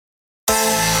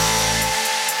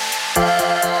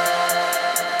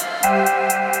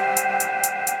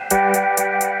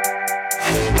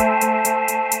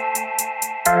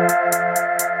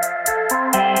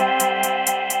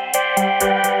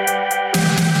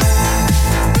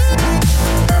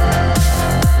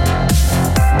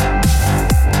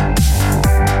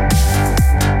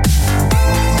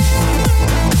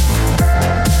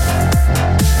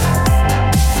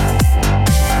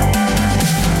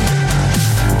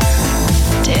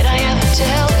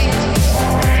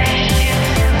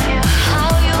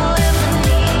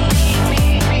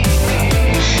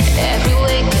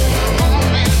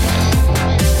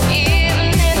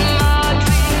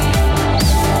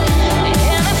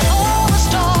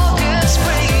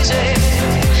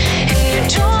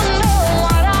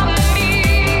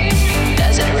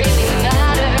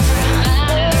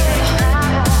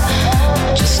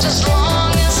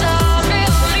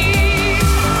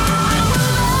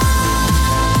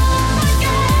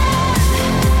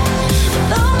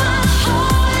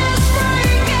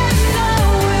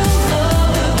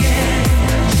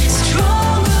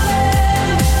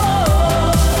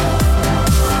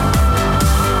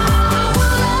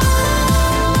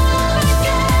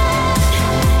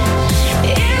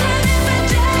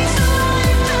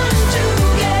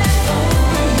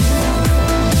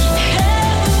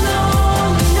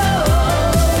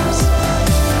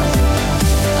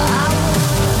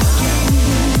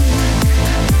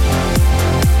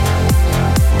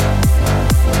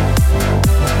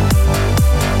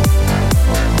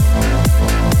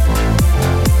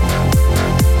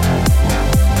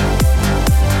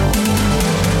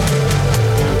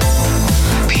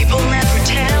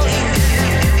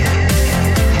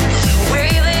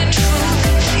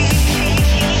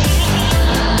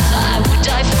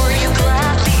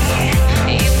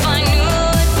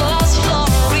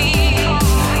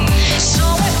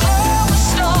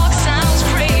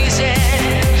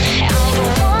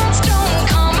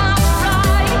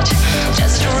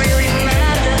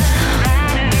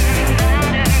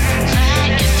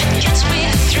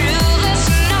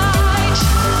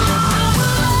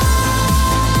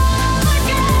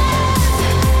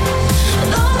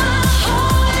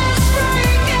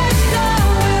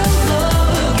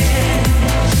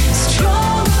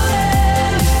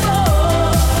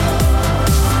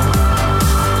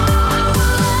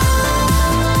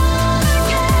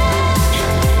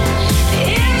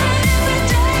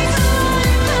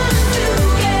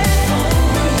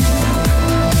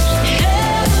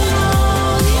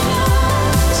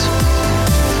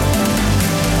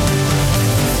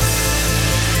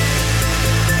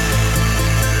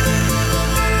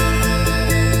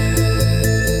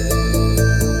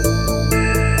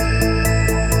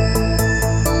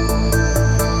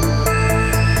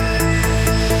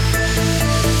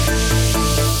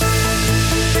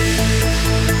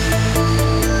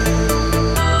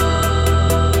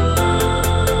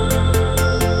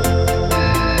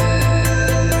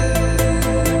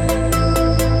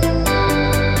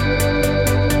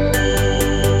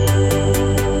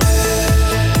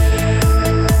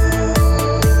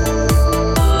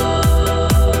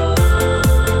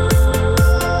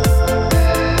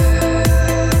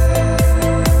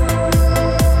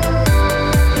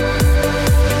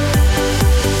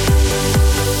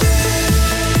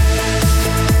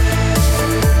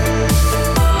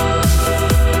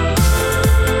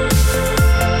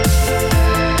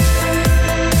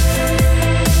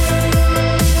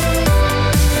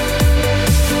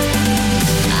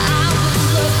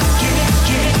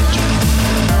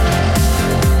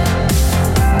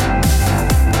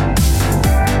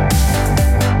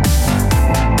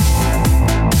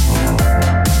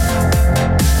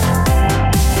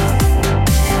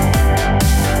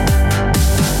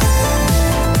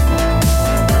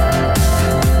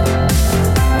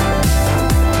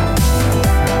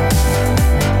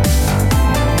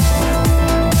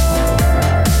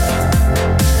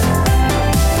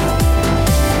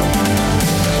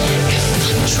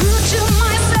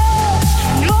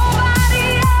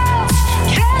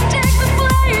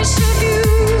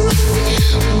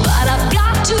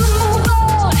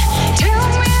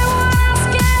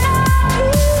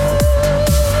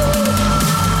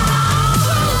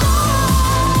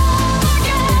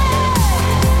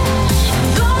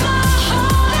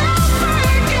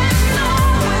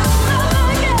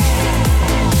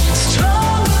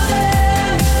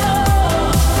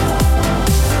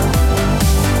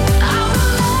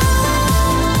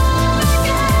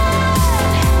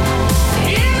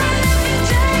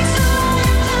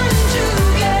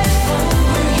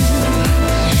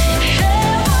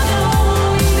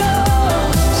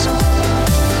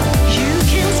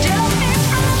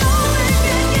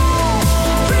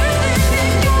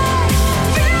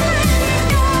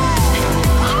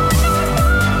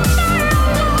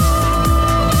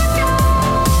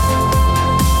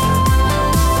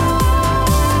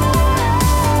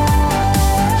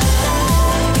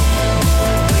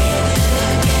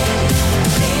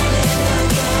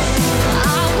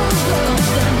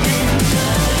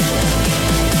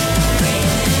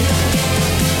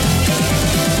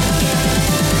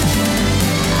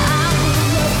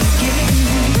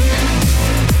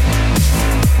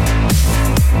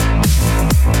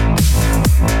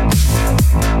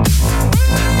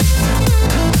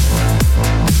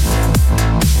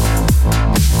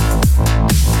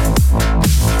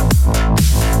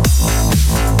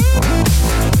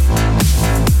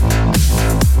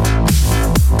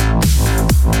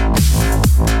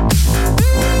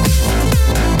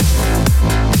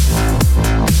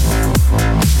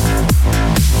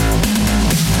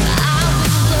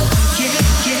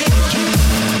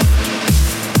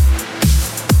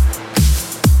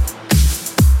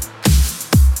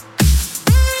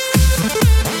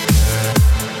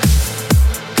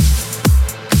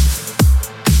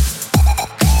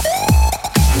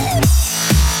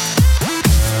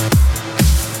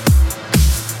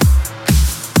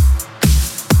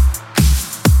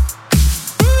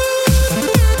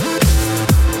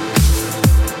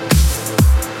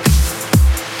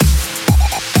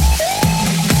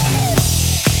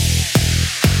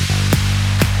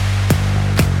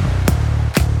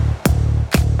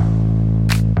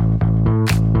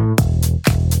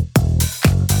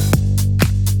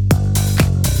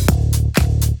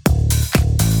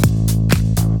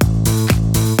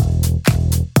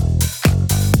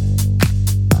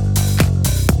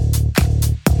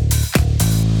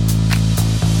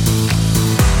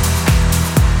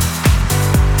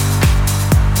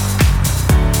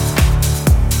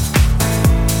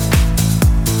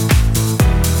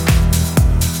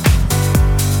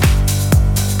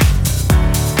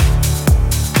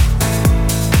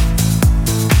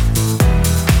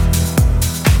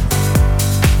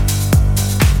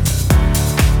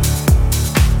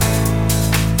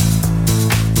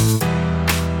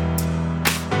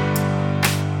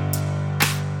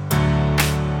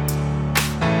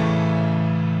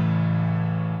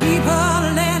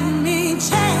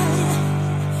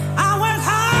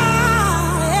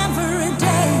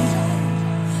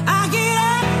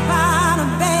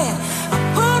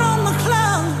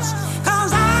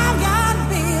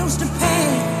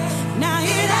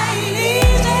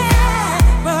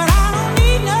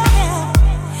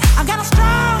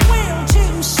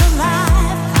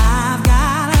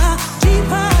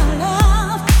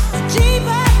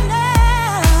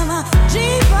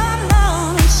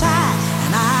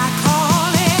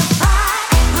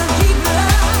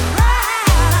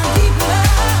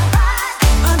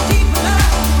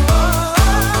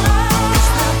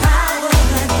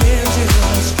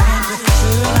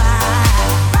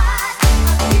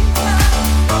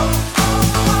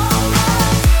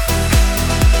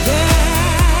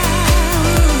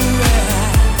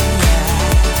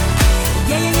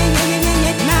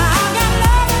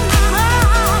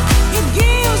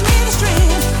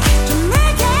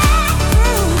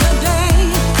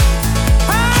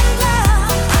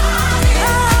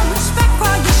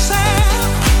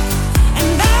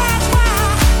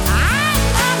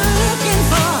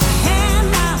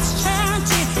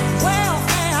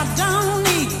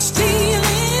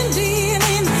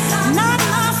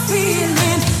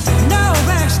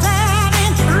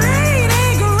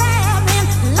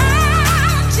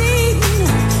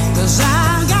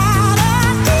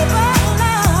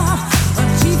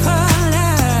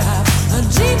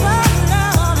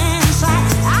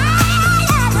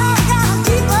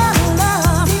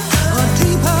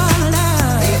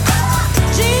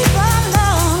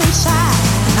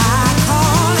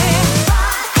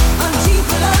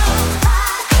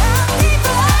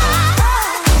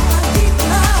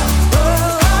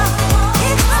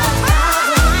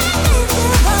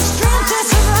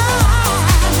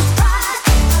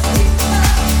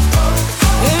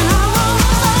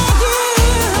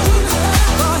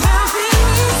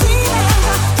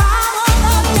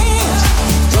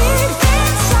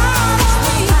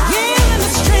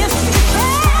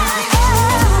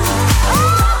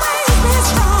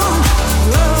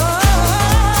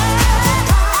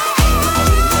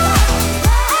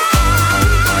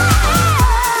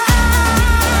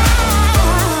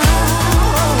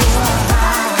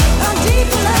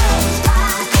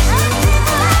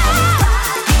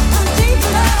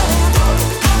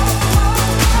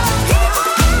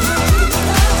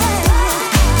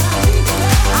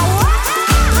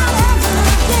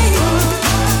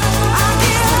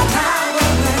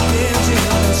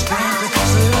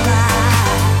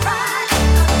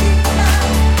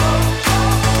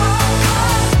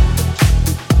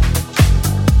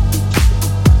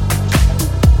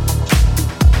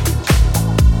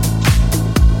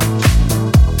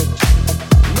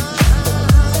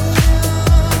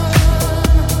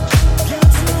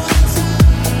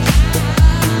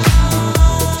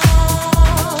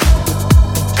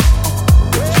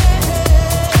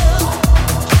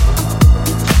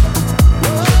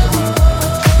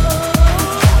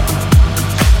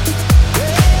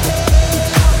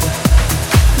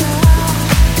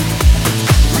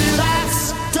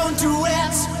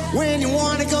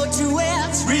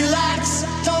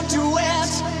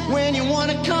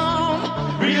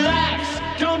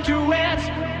don't do it.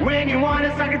 When you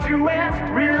wanna suck it, do it.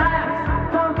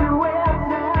 Relax, don't do it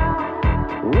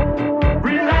now.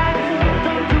 Relax,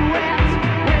 don't do it.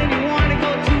 When you wanna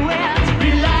go to it.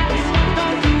 Relax,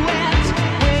 don't do it.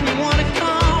 When you wanna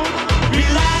come.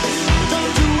 Relax,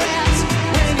 don't do it.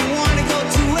 When you wanna go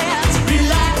to it.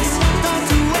 Relax, don't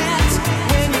do it.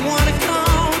 When you wanna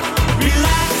come.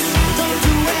 Relax, don't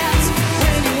do it.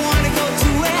 When you wanna go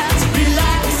to it.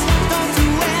 Relax, don't do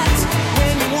it.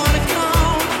 When you wanna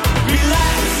come.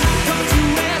 Relax, don't do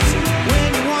it. When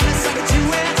you wanna suck it.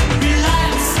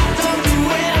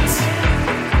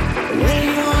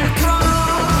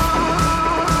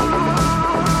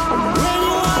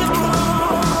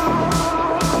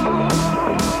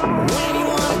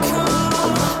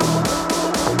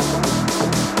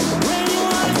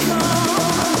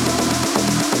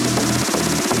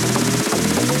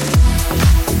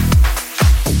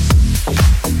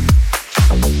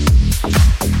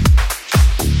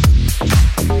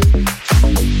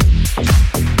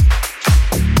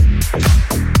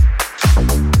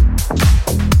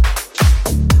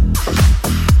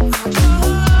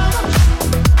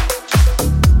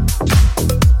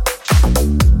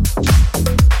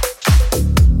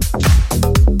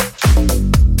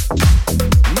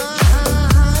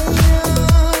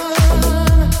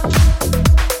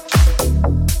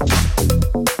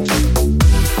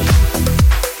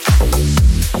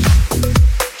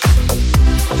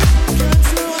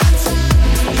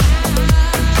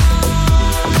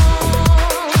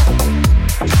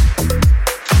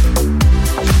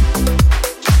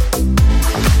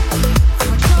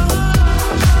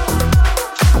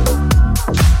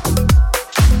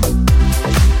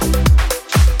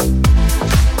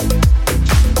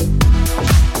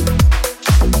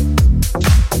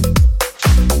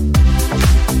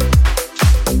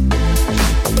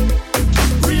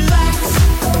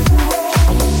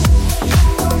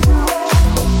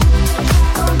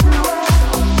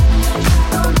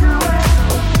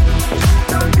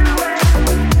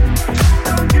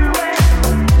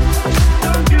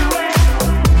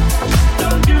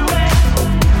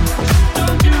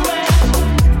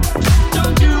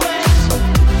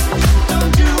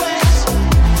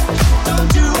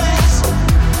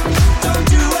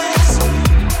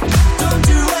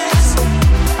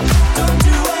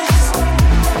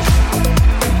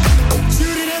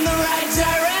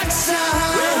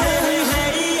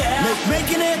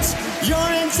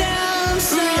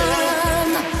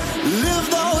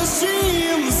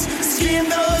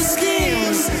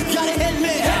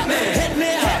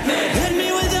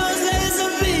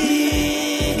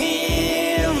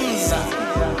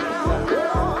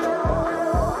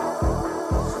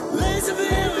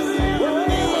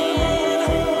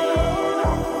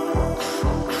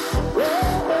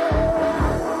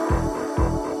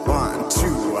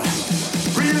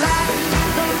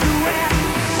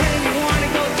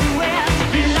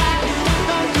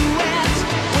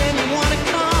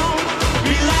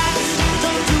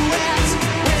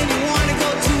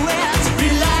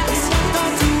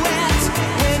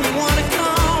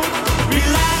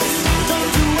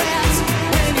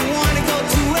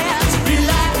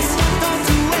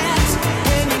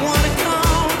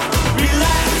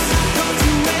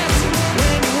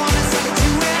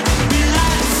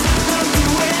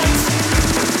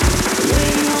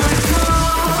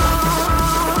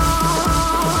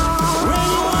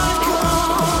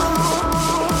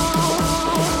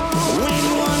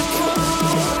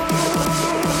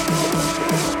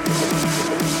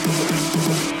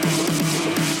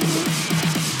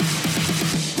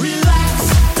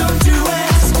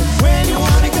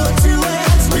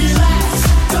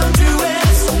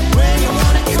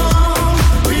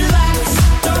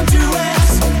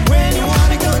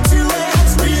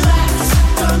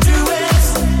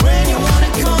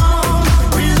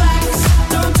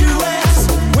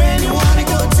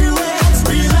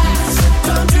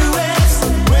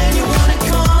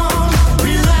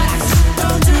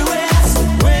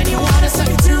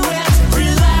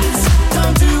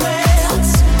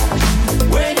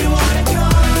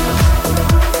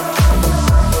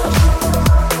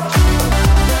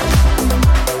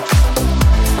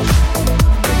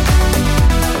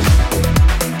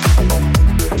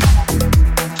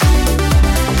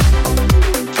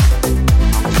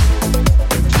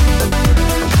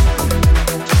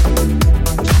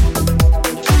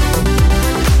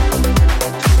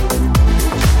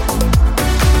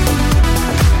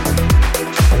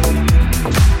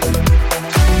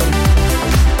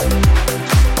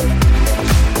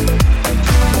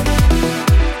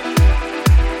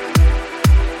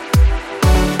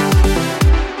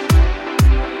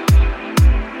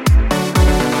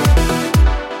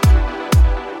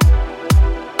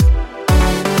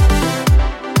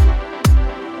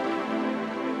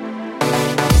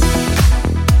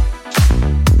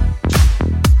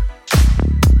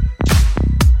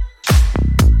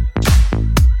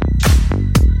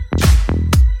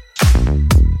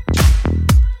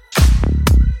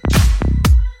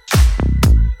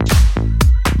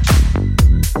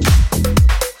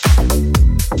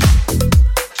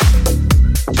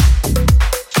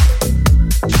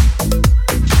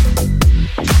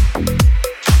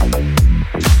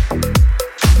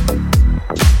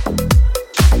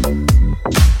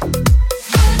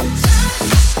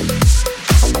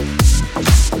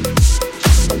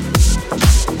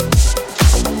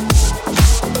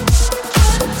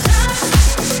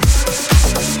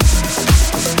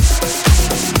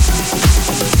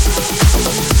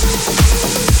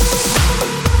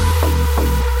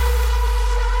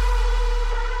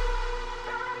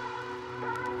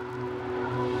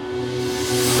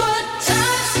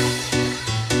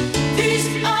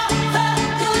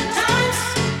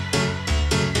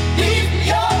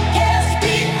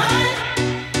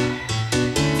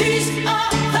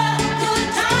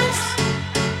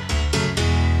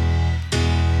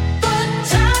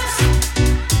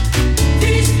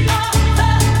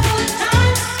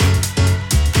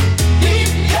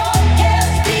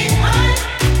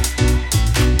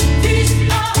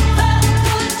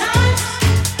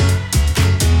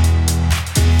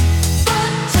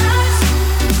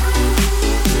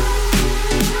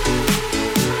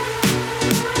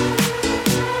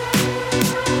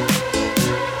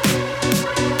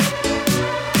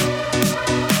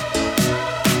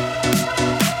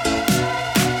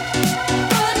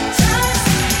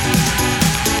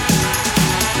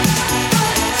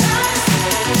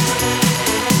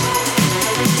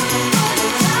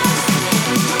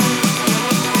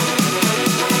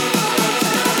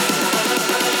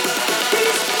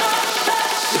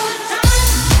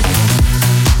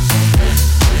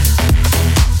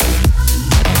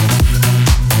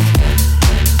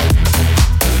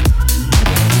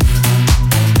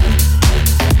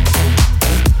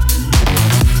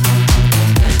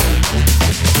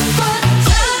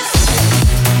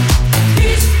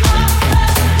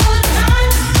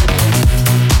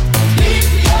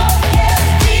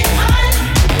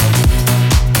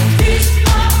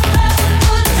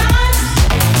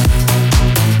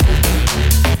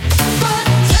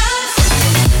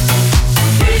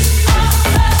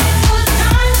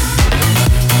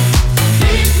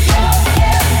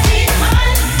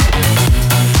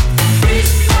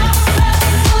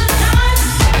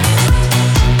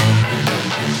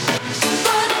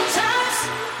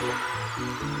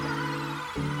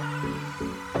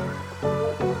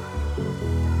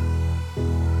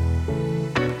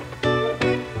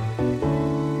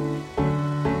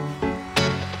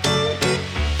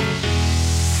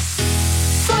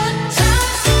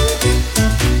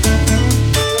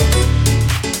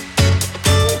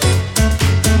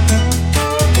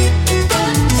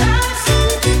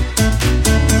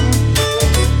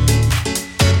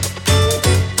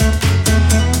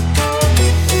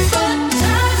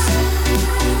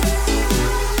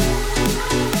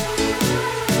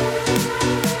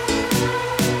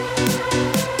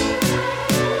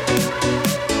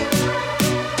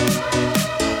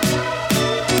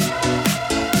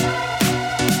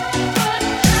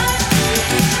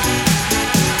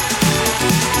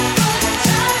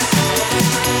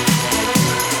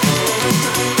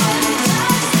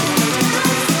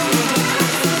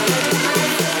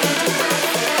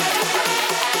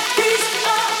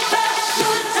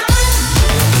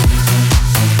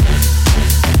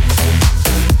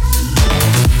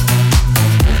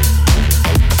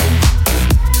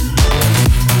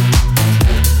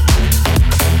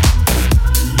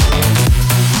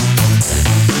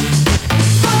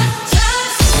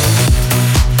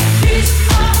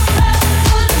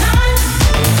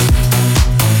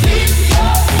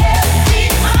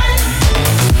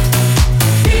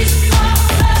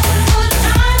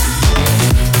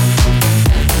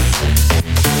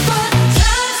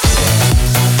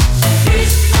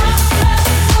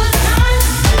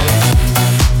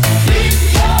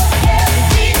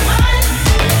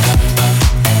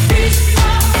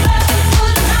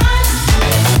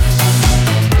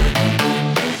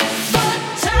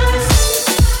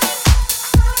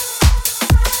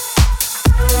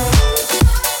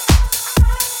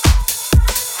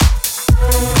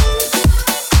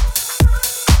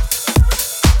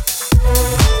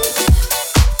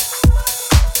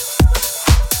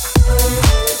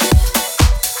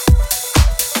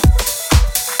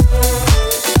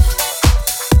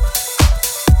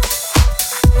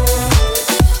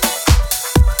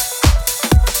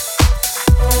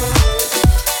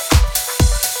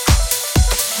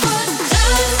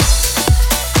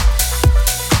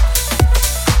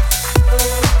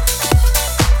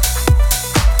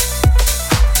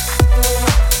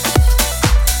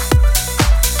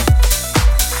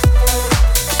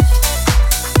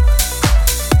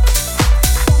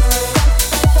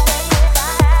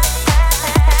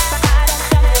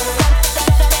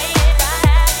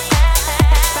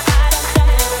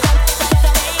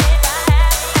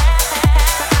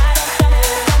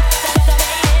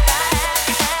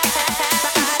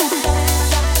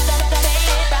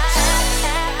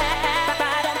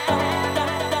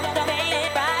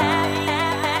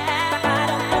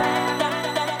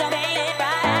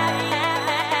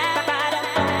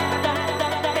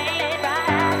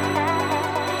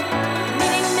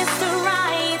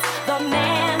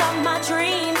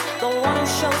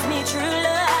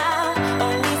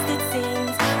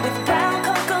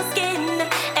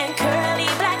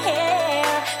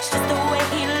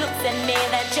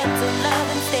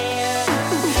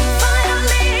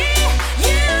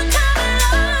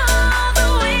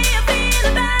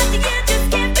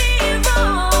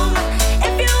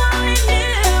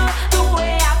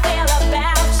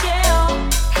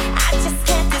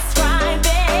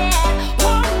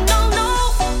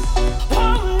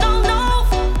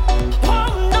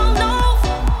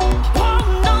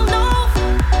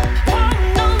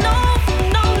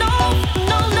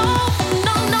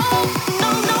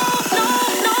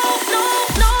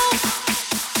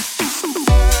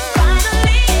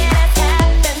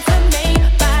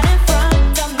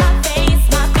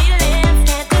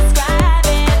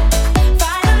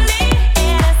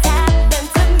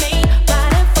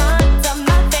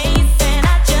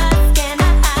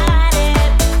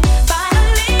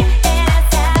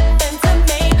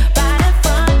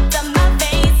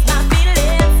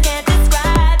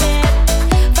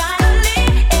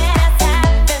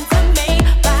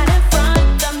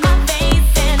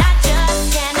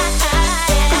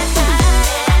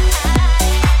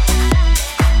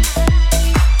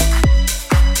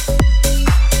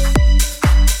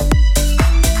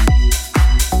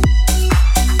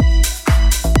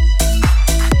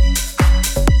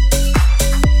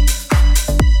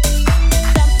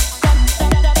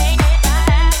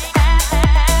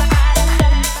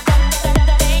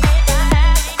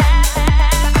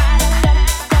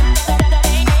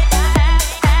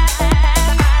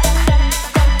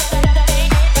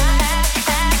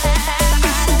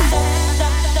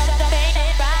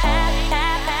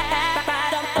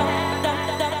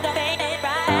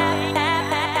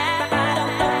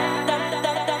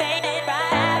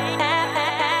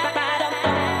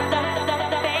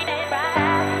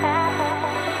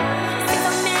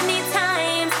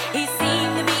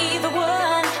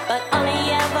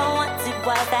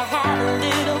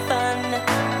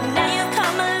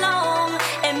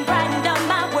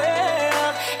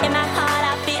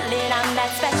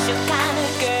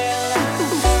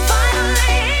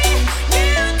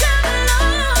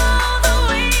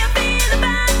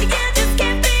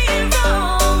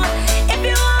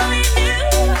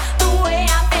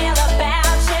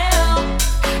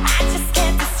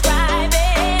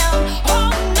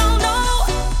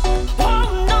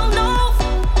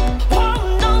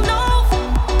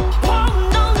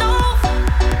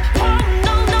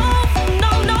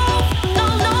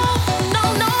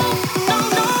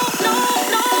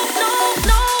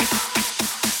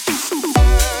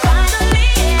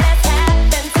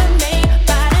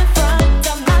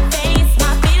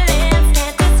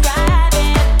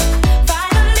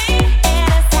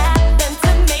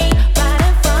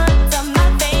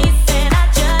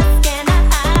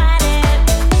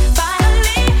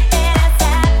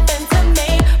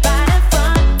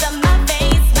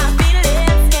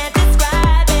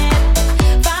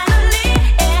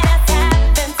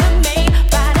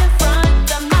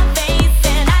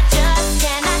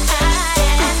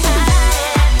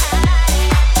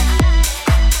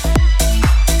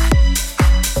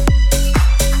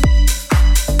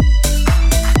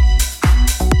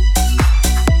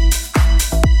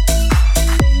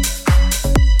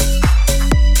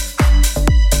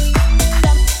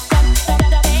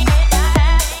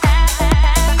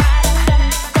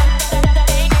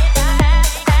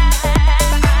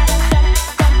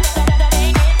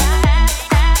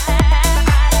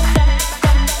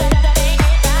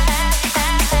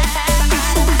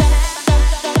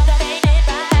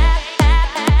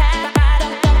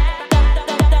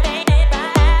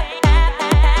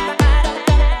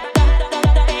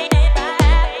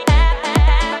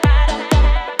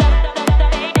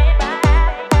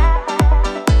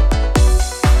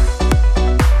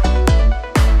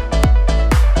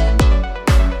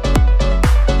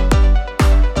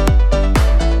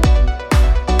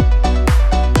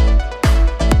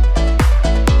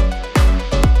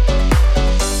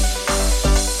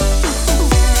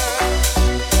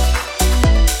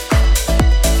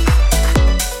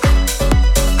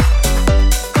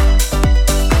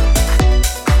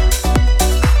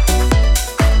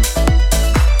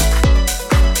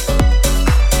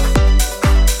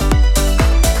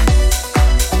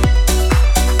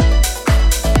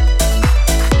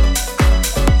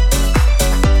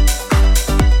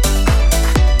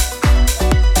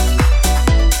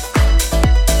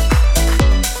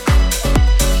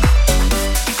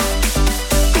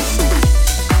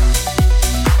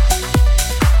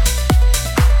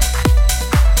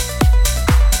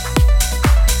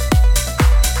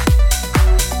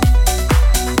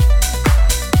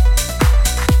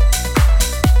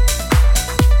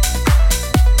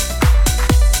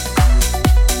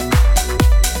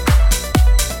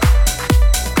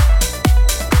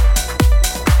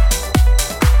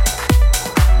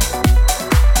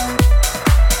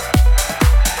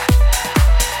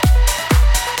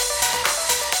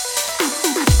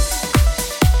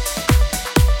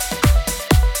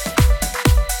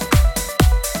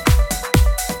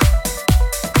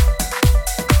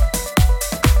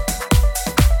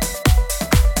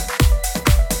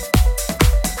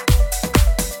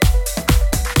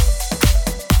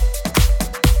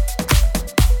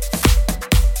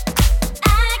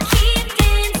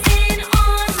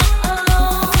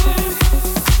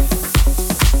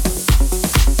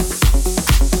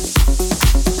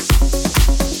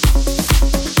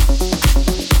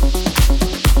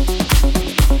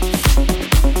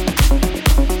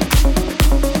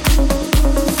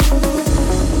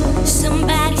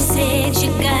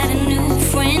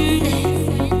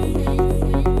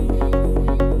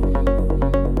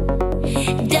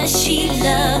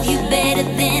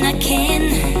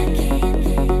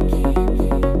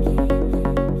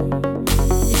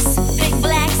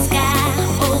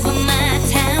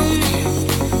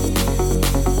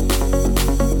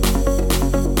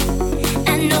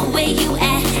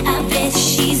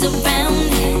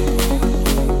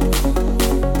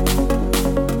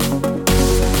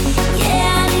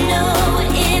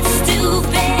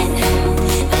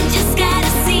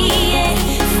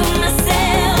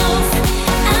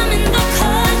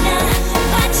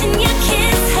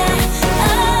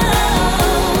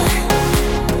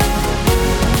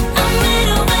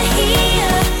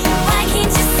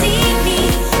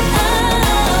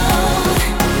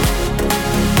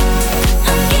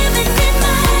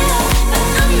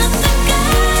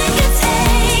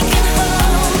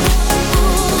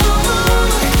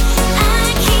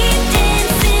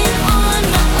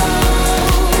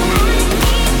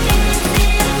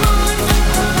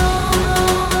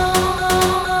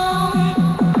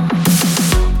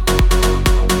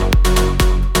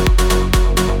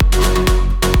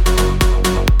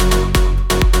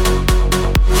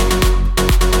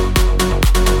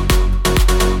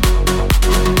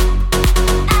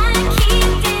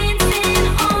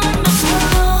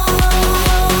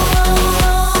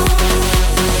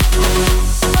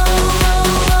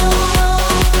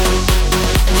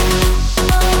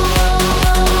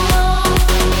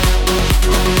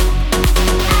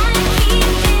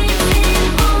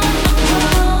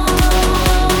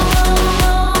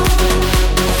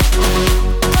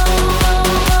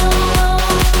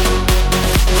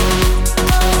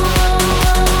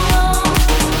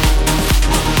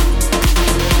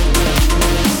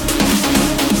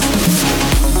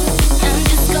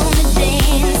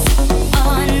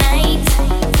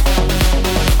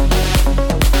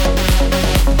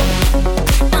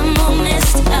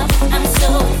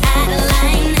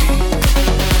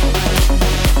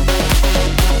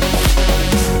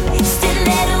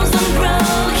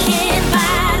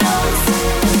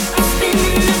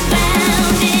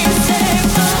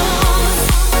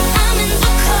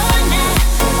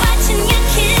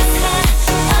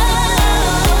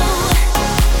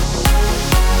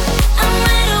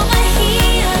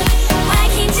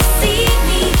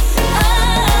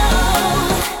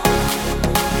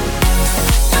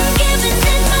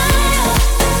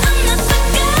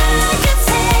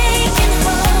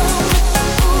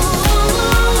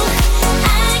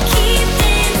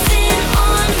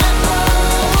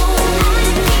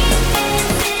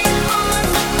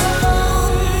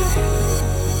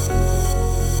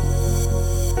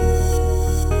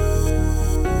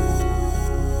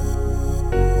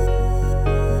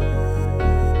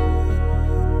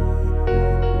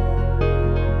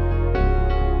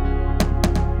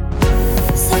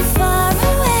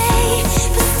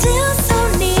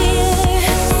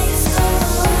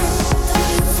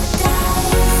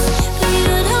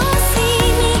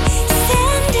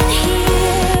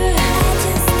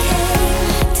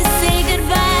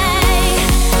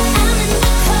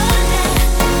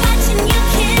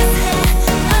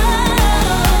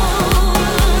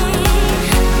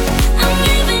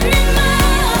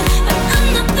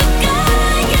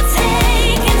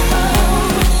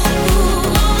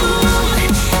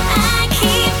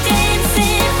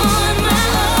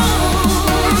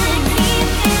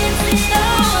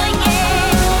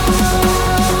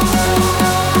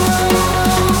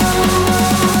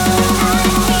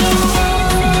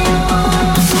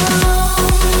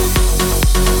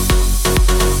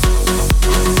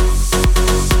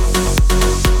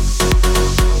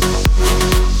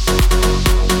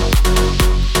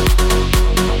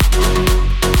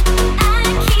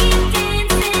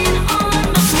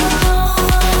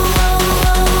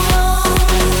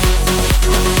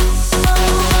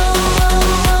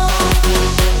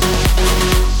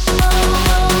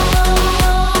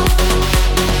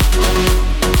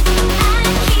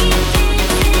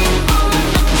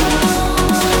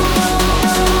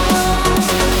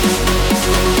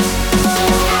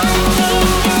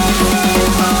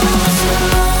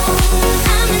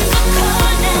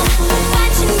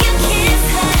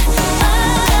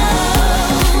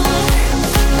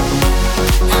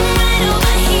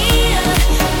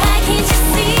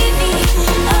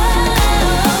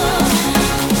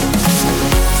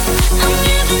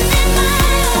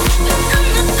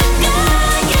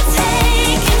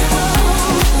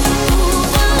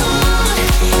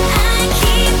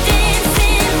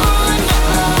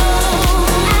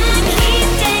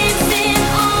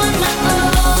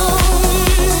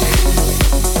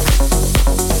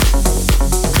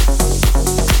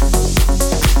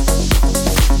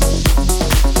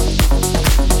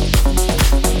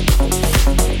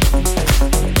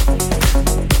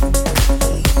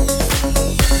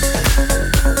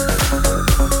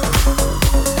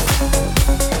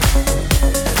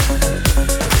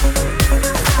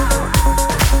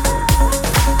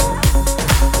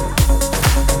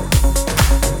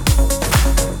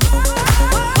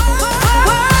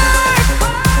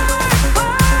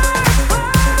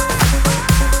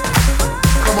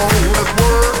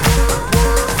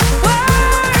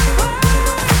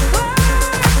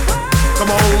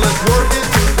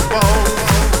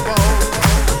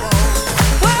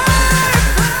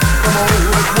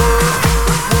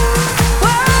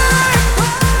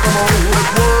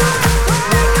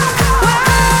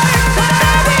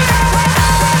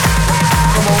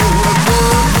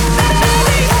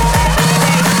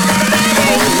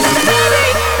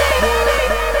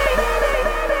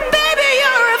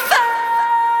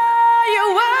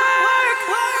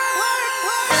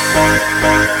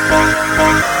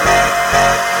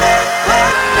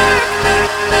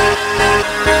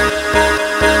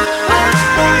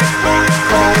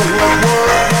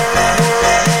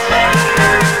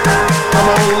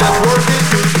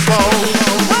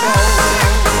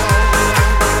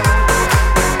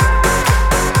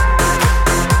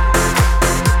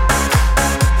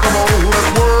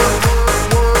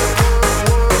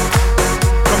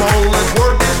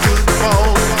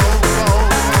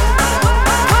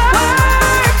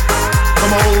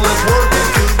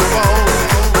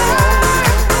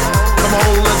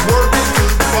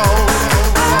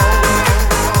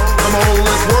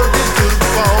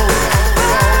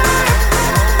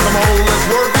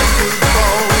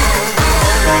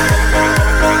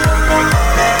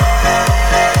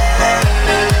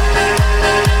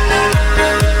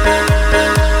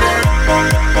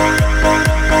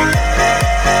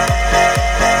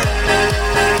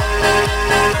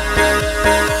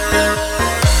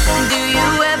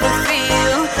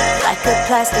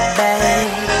 plastic bag,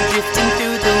 drifting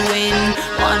through the wind,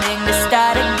 wanting to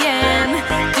start again.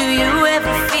 Do you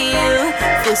ever feel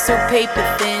so paper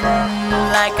thin,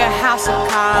 like a house of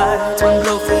cards, one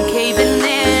blow from caving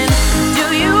in?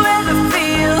 Do you ever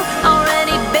feel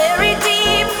already buried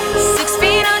deep, 6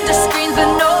 feet under screens,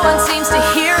 but no one seems to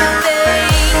hear a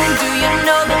thing? Do you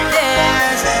know that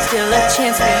there's still a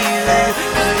chance for you?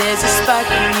 'Cause there's a spark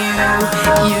in you.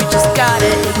 You just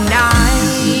gotta ignite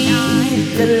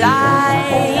the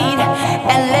light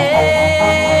and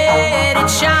let it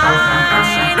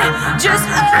shine. Just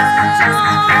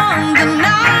own the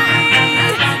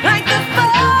night like the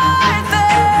 4th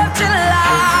of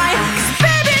July. 'Cause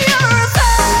baby, you're a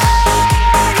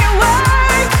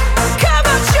firework. Come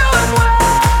on, show 'em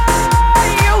what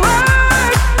you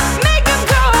work. Make 'em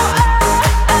go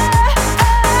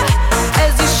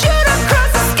as you shoot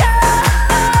across the sky.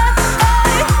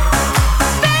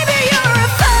 Baby, you're a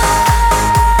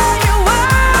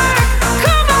firework.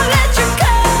 Come on, let your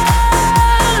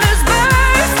colors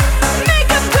burst. Make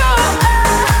 'em go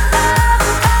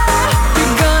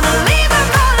you're gonna leave 'em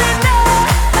all in love.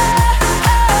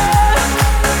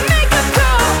 Make 'em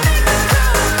go.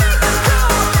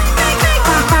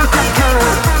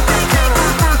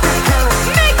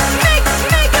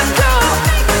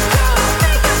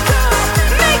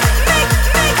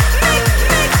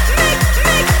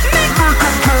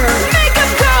 Make 'em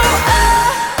go.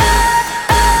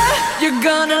 You're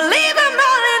gonna leave 'em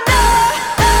all in love.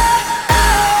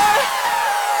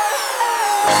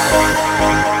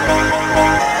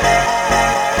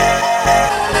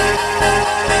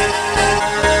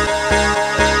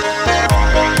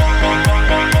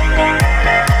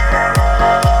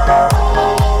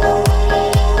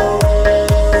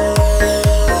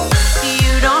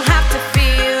 You don't have to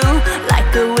feel like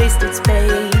a wasted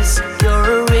space.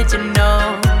 You're original,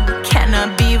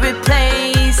 cannot be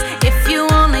replaced. If you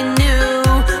only knew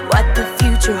what the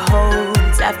future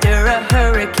holds after a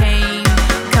hurricane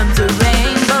comes a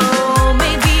rainbow.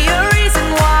 Maybe a reason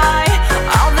why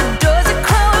all the doors are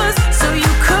closed, so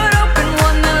you could open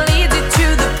one that leads you to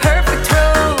the perfect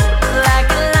road. Like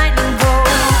a lightning bolt,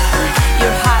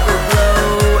 your heart will glow,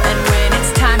 and when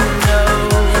it's time to know,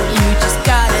 you just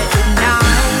gotta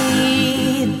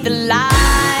ignite the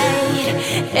light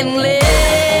and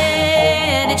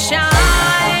let it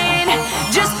shine.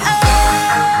 Just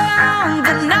own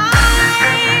the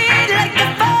night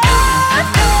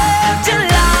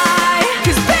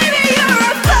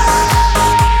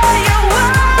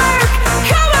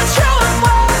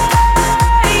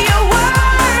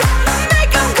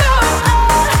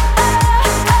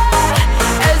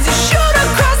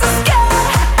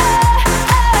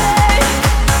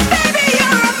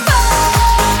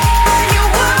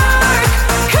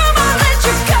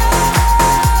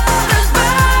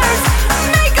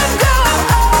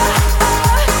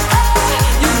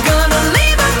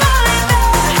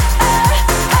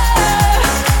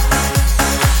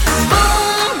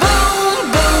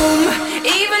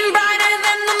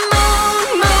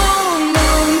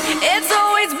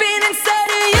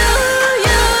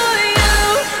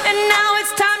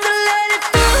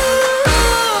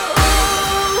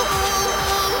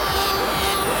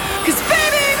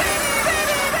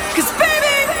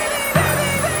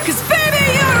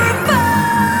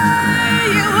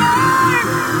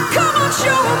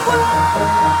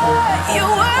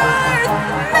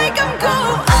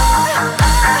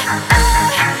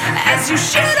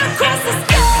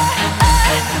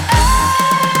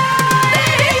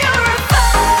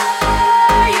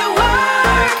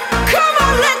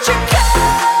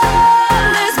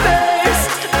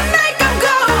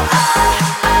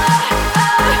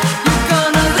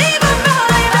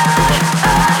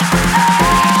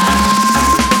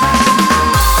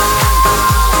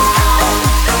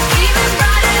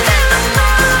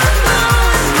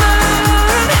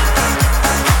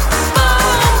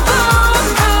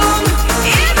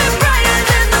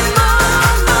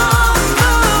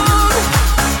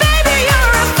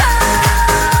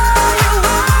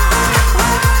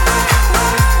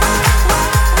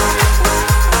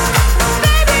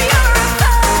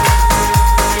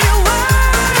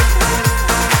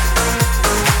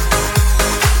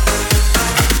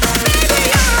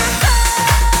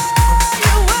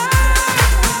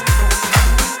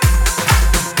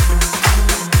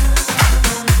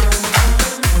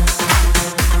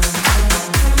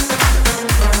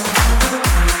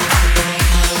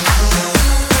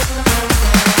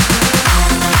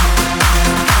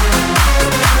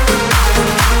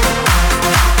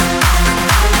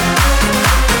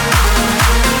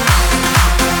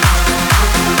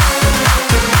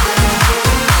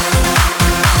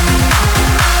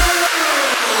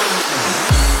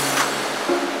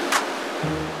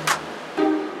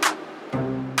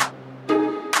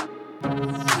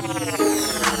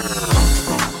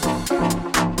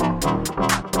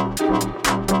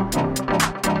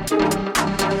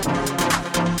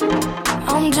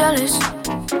jealous.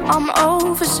 I'm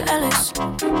overzealous.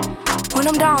 When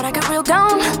I'm down, I get real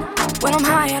down. When I'm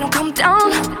high, I don't come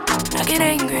down. I get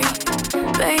angry,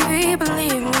 baby,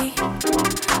 believe me.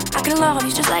 I can love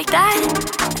you just like that,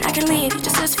 and I can leave you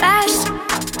just as fast.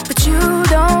 But you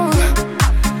don't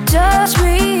judge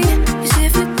me, 'cause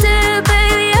if you did,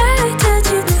 baby, I'd judge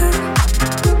you too.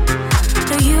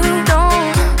 No, you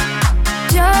don't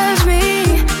judge me,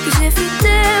 'cause if you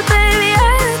did, baby,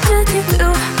 I'd judge you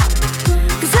too.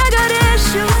 'Cause I got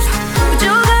issues, but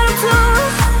you got them too.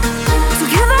 So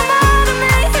give them all to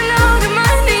me, and I'll give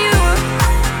mine to you.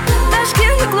 Bask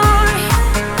in the glory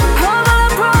of all our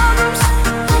problems,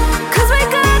 'cause we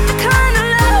got the kind of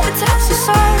love that takes us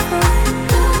over.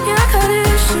 Yeah, I got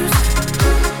issues,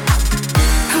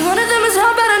 and one of them is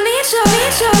how bad I need you,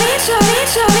 need you, need you,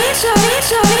 need you, need you, need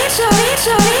you, need you, need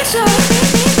you, need you.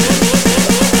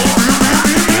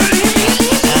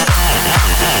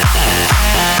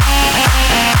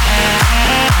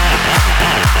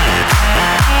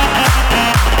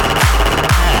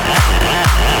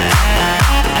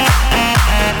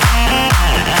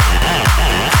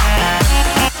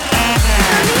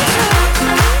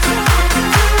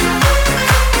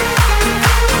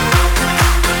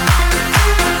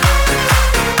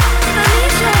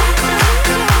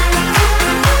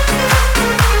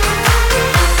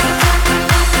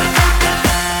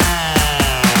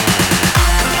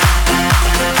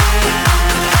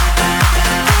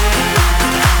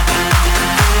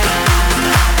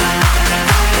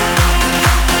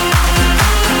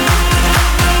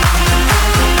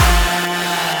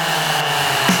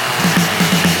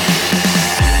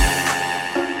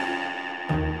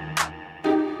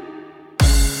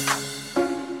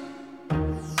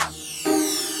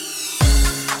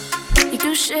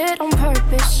 Shit on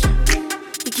purpose.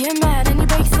 You get mad and you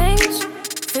break things.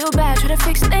 Feel bad, try to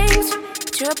fix things,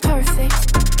 but you're perfect.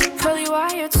 Fully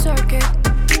wired circuit,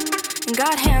 and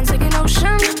got hands like an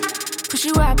ocean. Push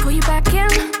you out, pull you back in.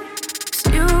 'Cause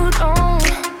you don't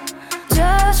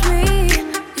judge me,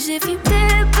 'cause if you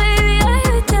did, baby,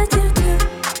 I'd judge you too.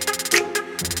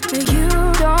 But you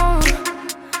don't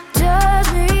judge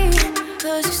me,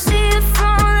 'cause you see it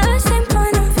from the same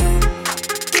point of view.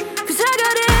 'Cause I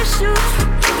got issues,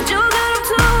 you got them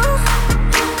too.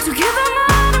 So give them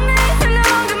all to me, and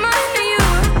I'll give mine to you.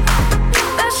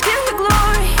 Bask in the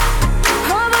glory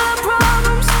of all our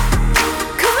problems,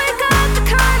 'cause we got the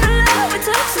kind of love that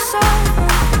takes us over.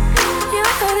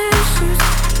 Yeah, I got issues,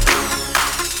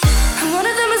 and one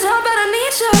of them is how bad I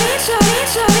need you, need you, need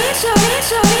you, need you, need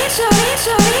you, need you, need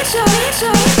you, need you, need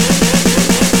you.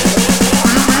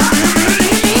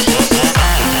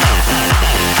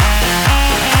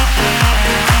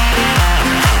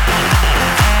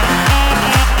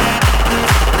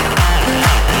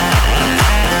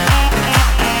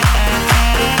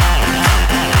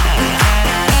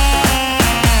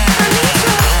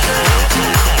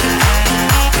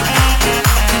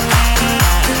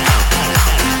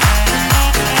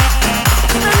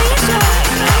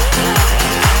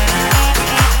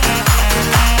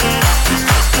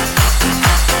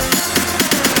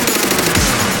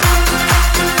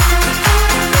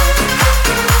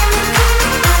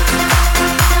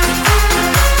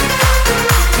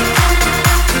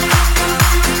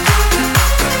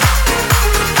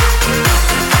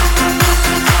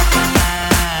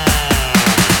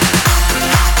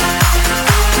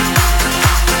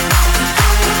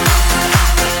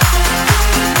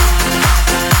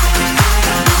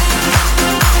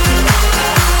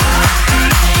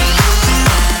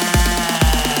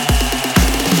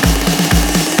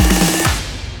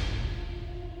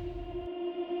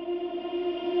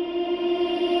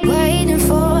 Waiting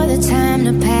for the time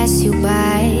to pass you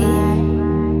by.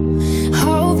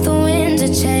 Hope the winds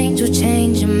of change will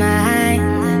change your mind.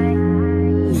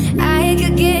 I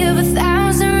could give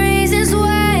 1,000 reasons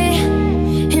why,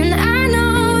 and I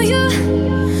know you,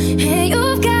 and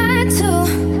you've got to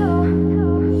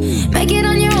make it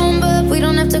on your own. But we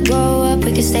don't have to grow up,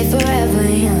 we can stay forever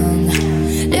young.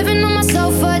 Living on my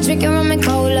sofa, drinking rum and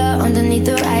cola underneath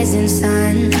the rising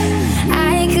sun.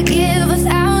 I could give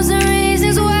 1,000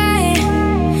 reasons why,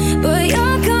 but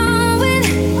you're going,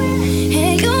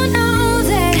 and you know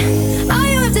that all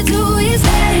you have to do is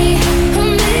stay a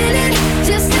minute.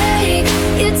 Just take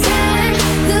your time,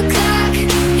 the clock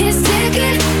is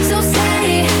ticking, so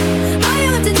stay. All you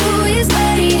have to do is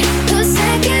wait a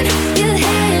second. Your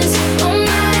hands on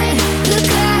mine, the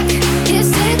clock is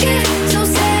ticking, so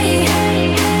stay.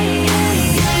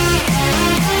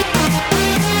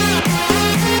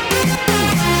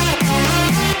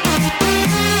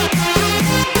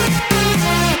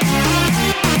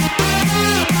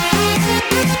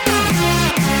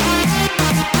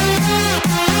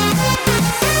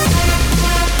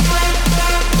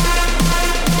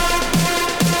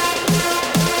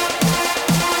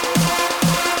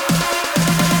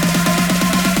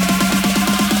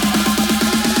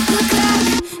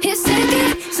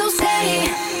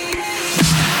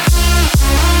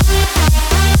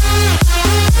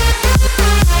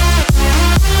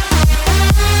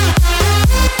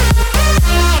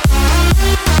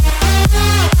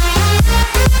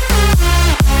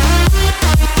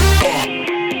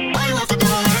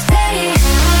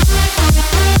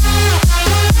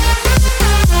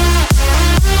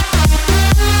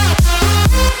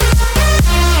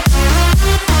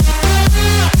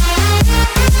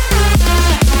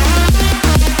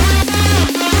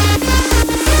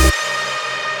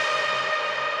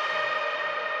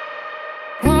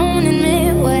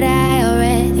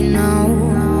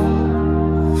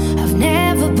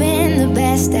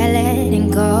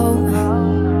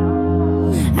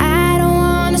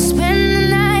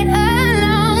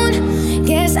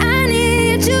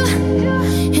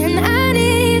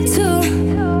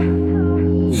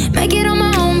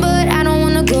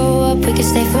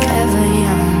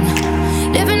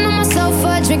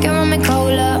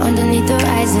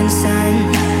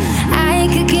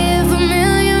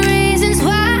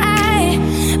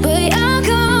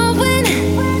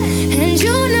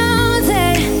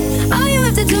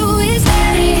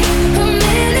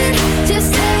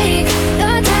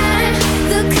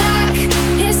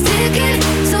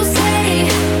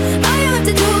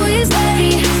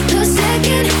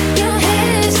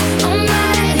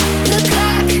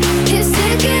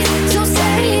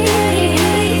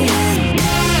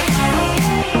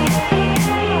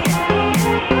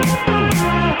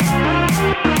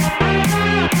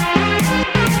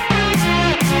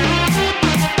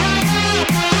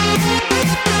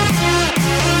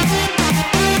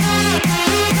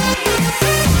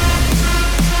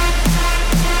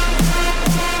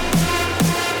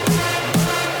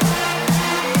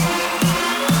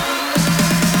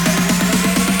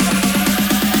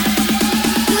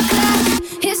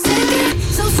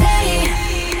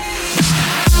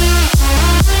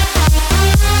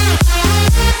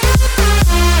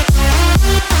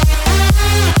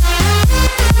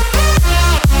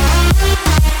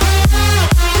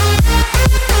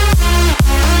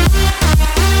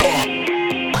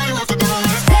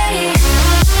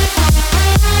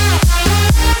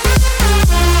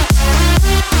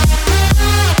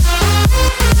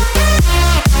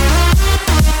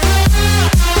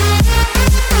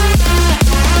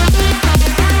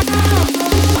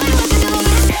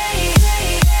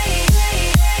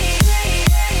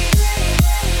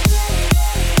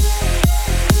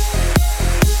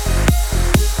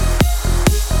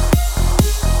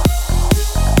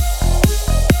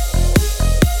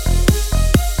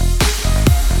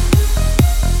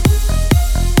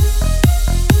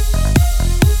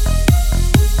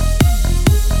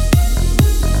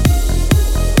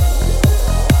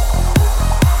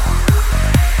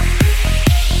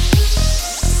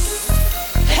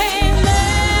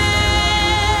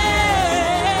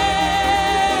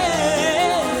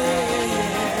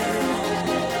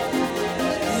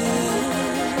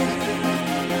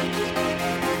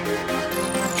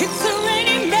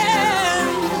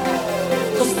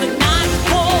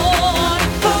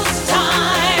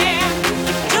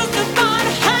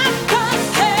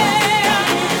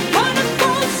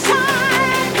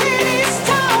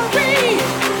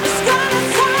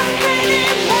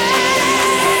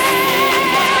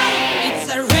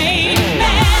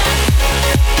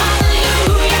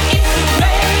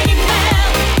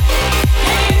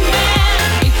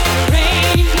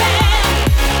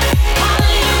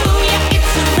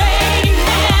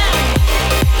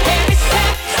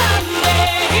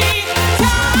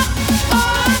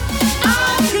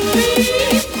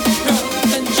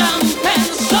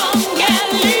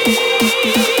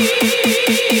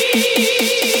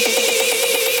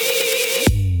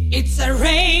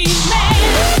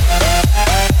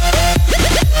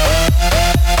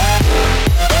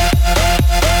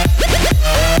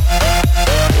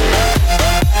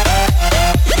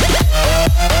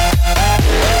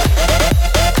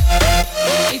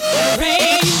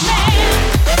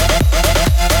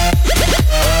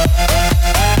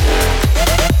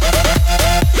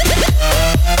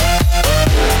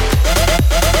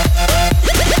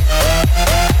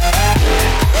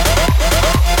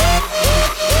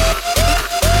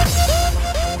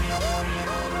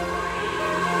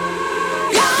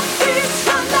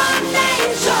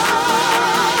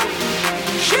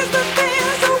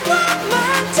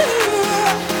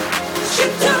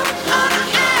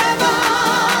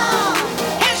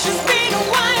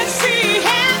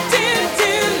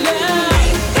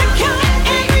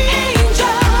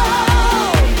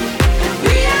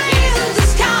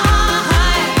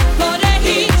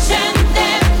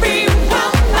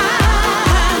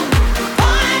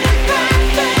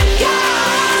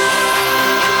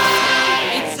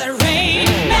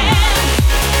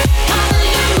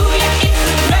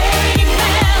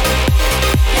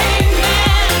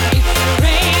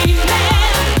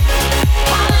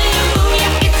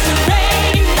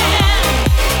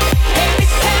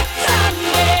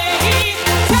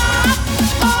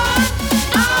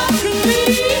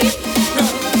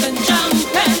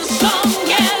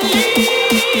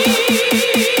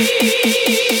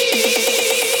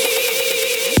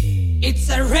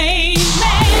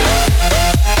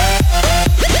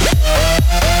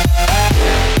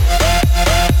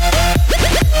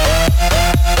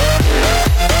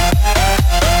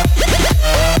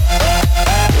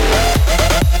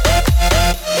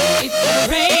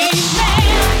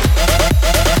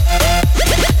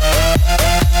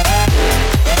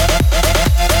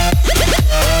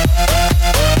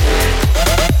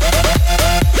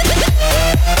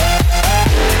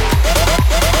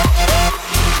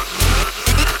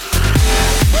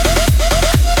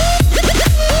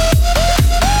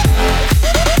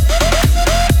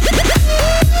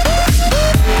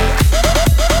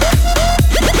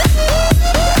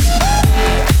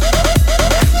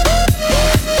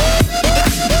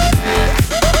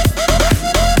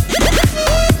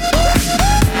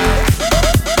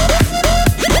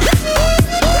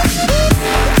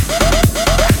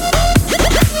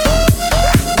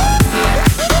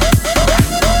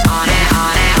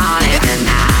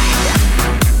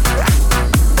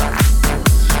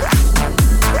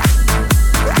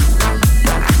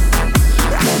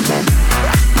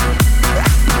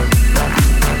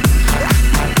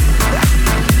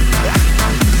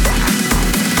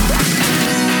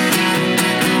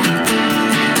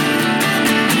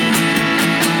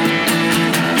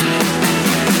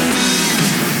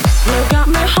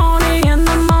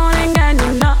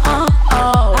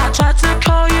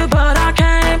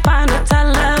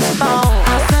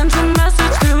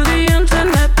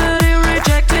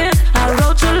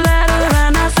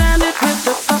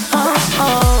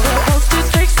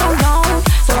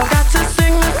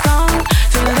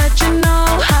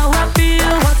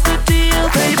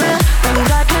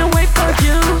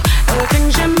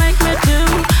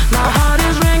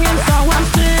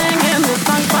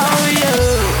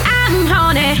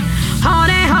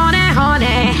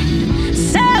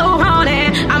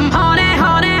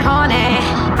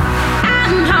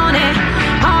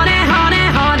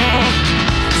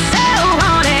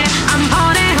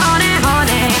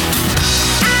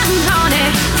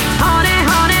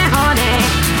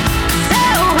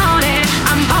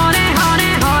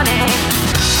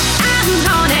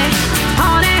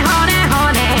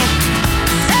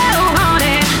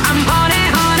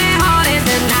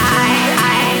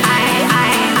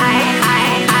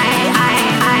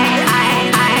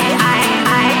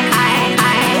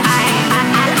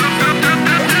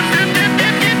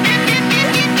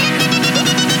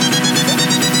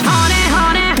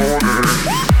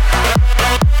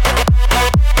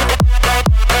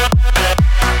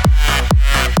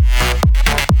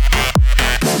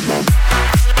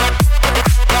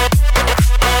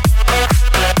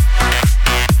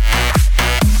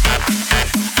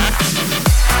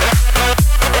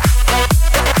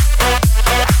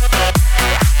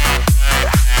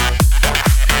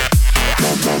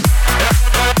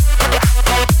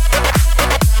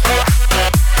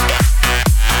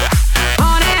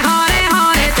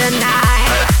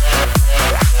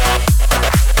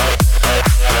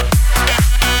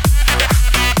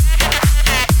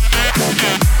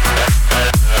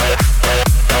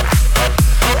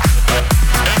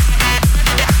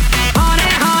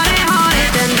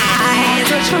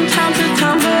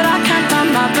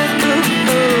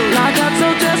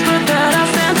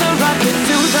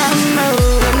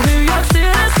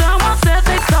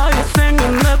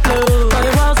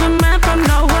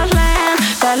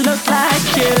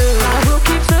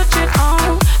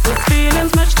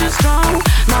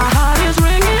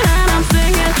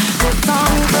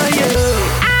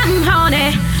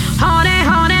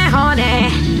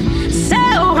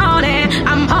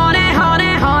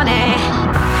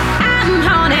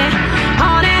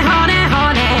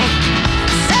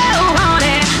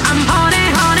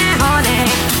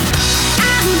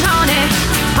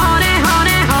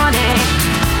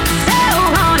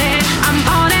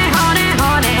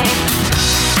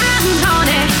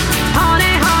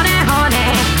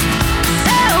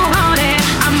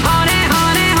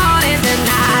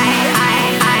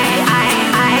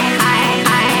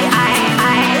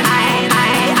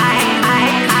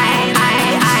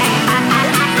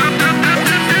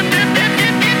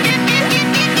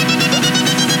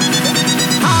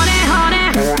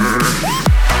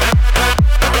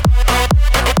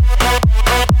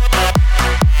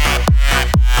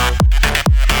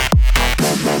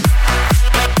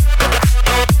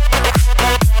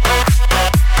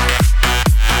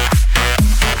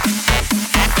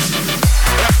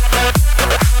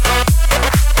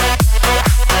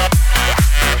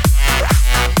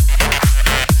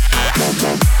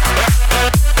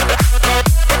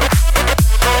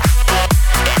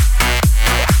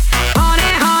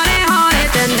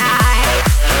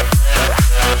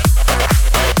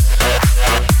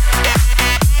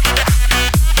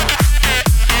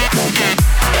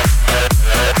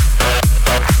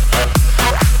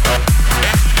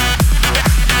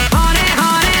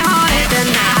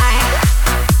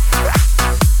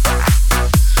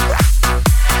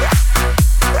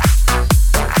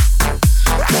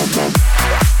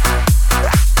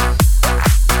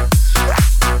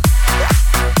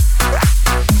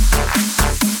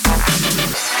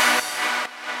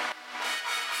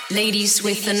 Ladies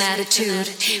with an attitude,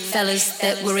 fellas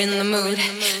that were in the mood.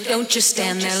 Don't just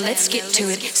stand there, let's get to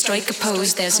it. Strike a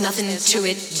pose, there's nothing to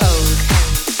it. Vogue.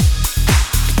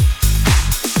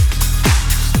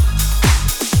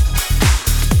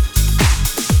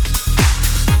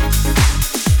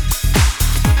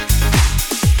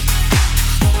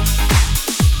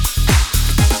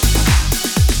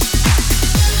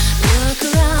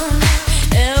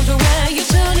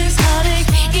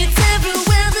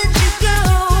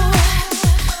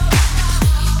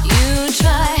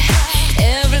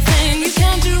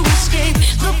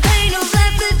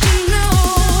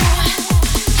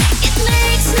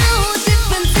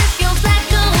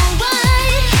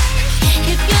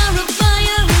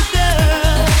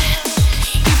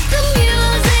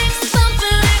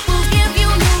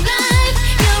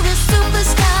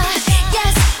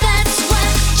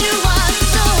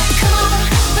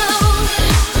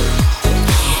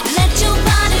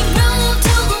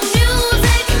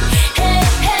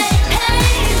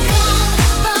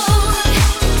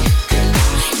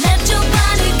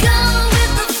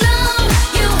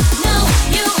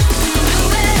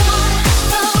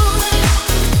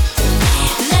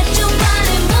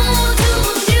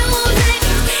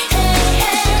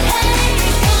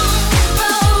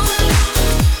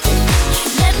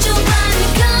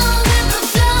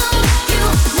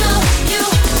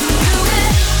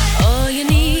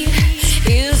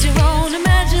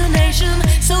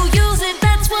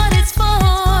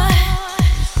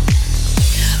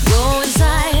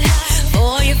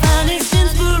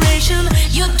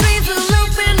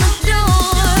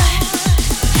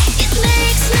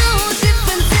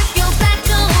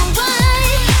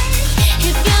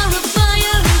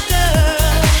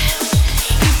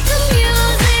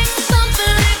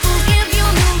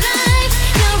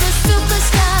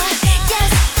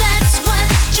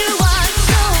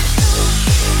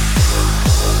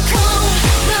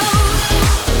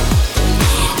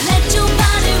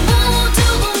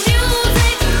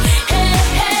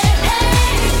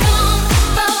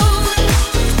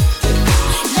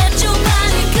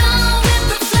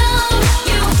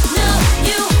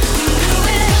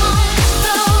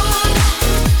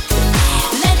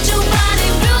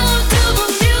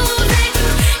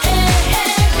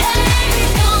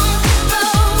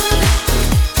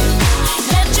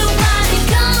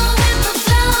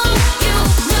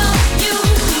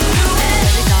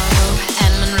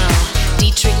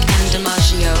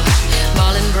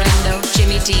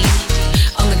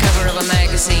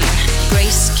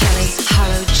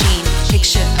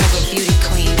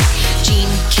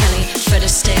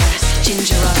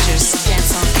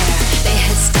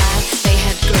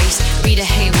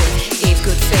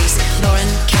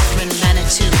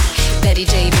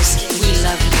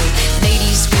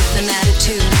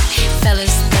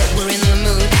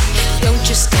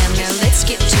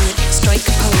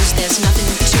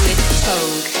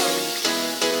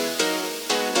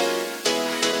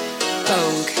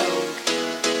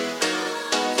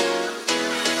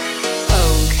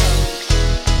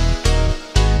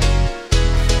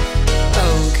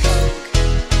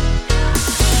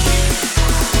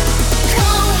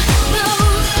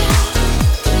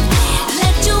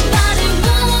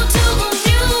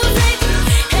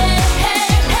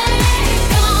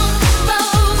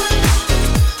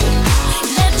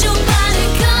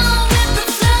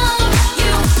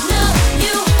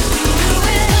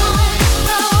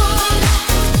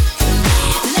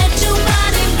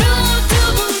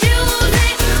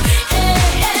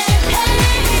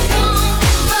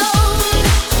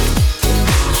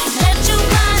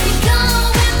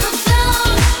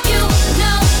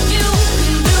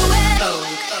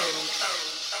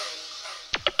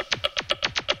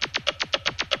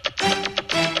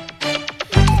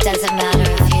 Is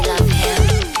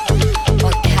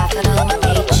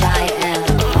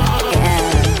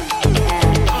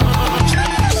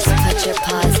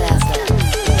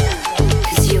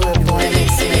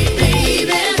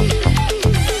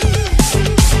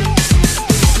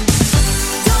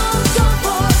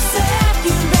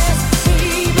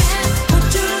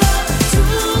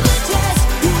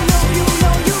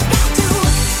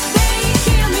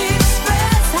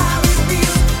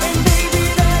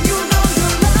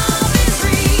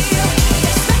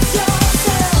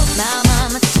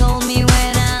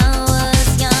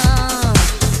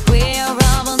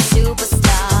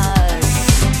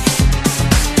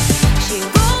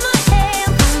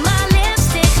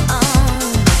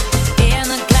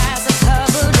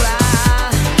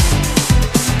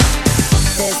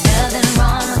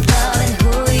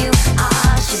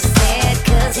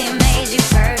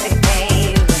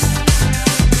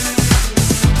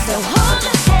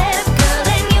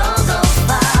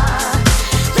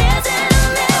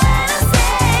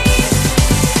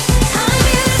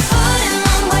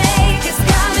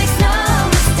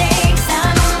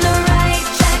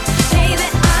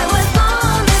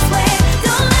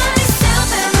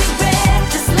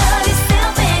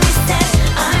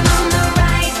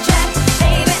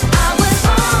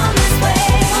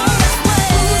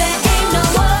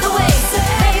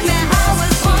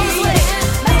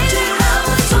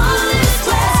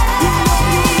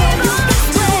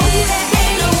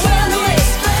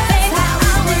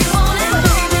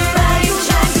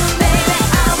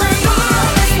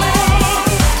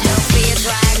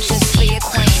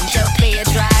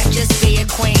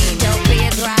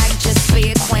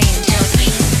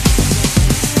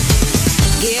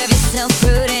no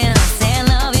prudence and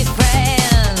love your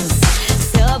friends.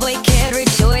 Subway kid,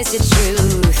 rejoice your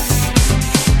truth.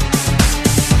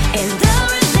 In the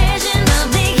religion of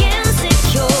the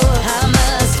insecure, I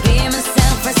must be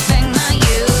myself, respect my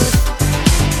youth.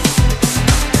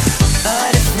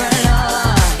 A different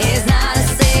law is not a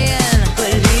sin.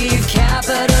 Believe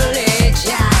capital H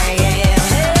I am.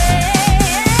 Hey,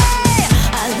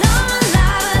 I love my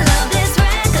life, I love this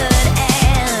record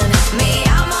and me,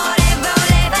 I'm on it, roll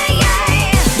it,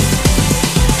 yeah.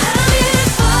 I'm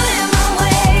beautiful in my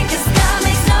way, 'cause God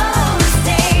makes no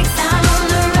mistakes. I'm on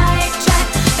the right track,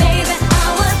 baby, I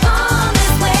was born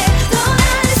this way. Don't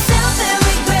hide yourself and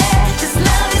regret, just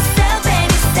love yourself and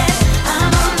you said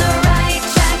I'm on the right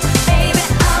track, baby,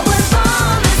 I was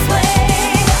born this way.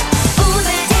 Ooh,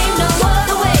 there ain't no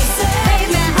other way,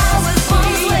 baby, I was born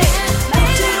this way.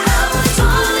 Baby, I was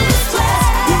born this way.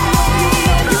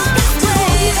 There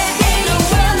ain't no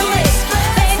other way,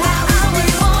 baby, I was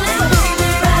born this way.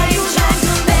 Right track,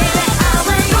 baby, I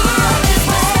was born this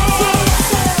way.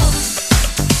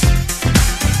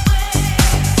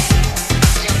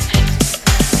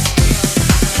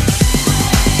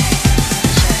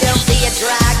 Don't be a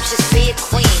drag, just be a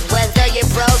queen. Whether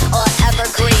you're broke or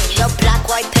evergreen, your black,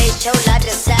 white, page, chola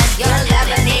descent, your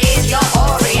Lebanese, your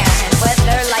Orient.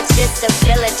 Whether life's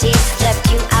disabilities left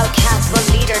you outcast or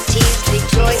leader teased,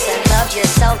 rejoice and love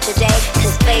yourself today,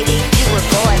 'cause baby, you were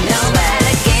born no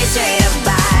matter gay, straight or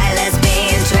bi,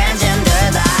 lesbian, transgender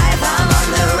life. I'm on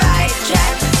the right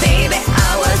track, baby,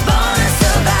 I was born to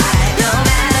survive. No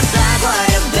matter black,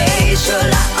 white, or beige,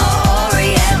 chola or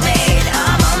Orient made,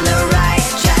 I'm on the right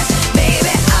track,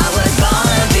 baby, I was born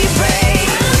to be brave.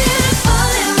 I'm beautiful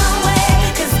in my way,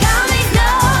 'cause God makes no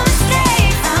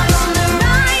mistakes. I'm on the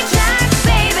right track,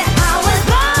 baby, I was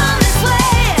born this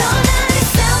way. Don't hide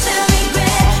yourself and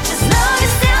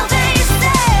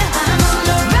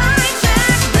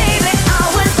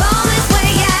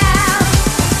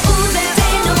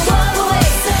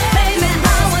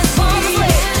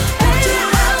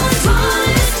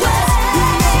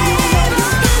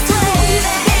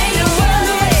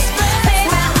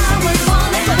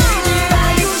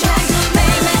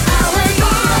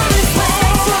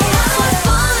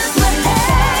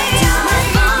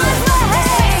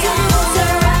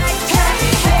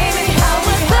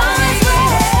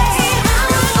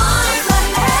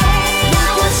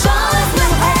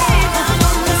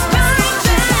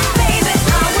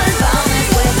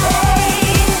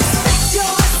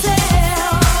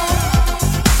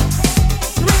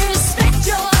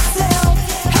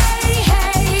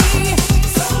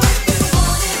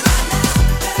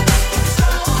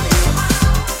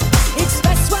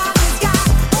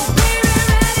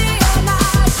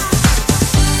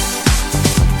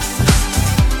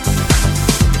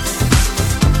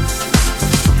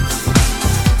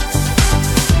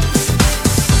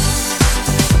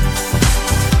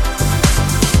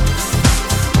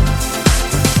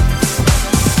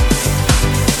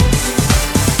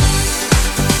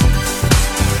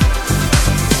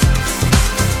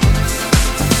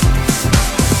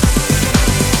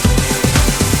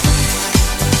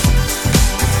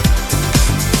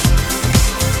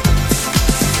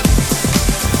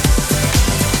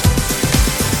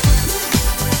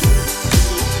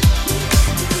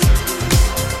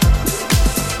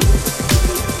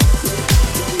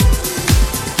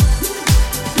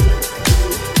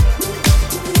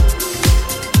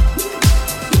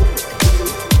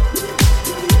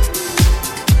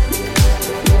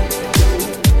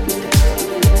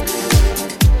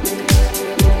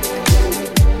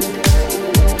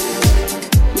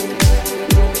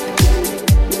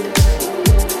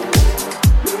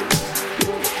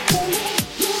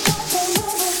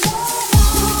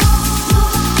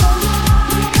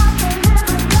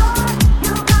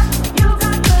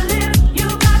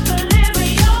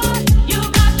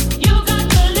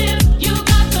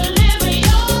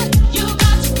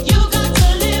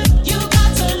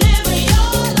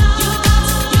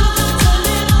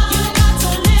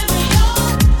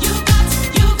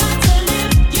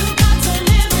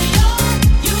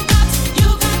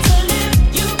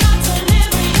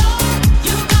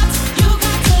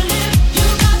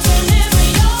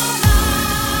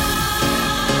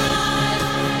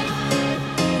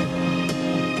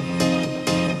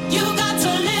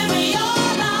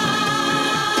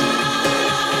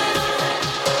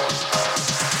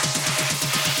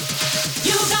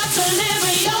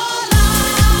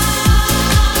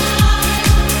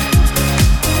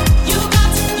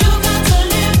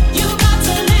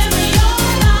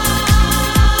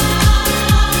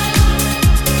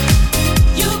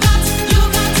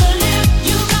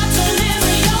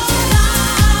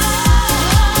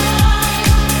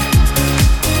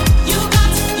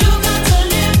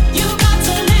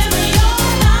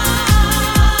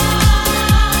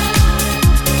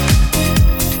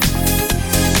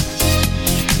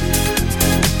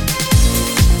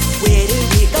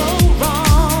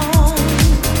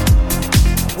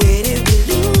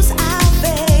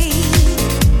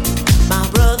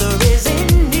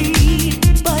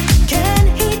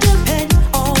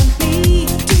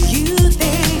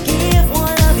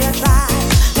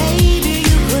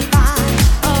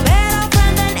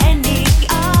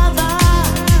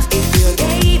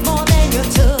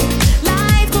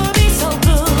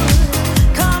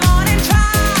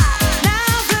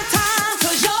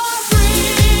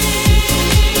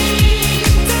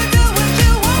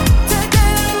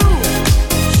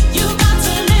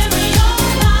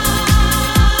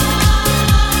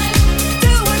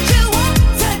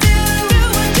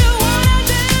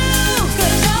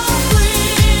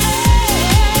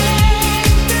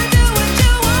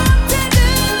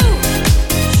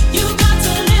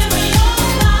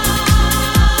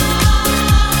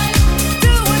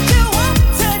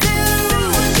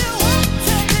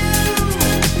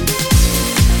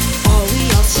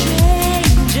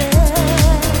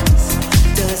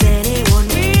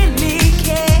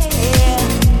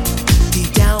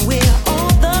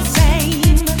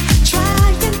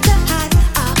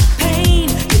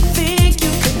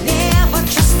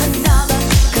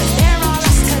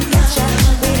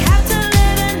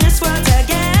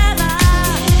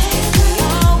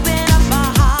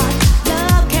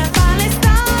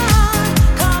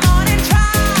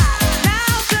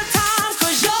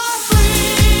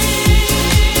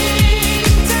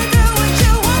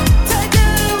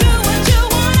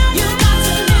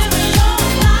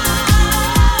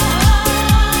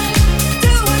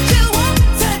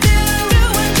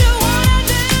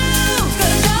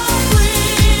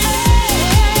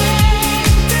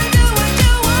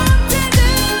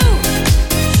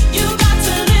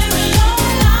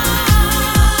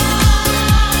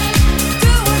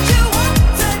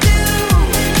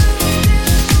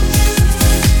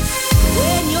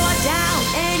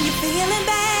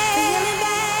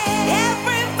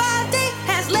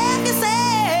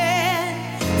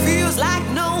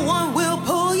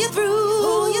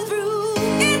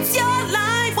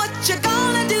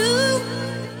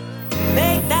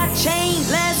chain.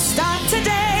 Let's start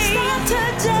today.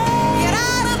 Get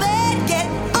out of bed, get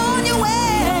on your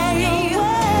way.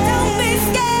 Don't be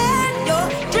scared, your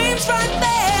dreams right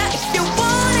there. If you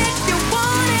want it,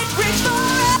 reach for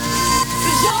it.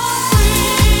 'Cause you're free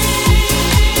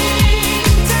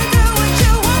to do what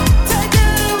you want to do.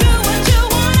 Do what you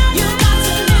wanna do. You got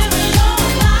to live your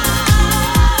life.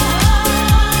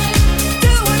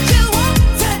 Do what you want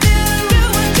to do. Do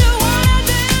what you wanna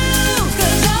do.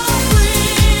 'Cause you're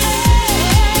free.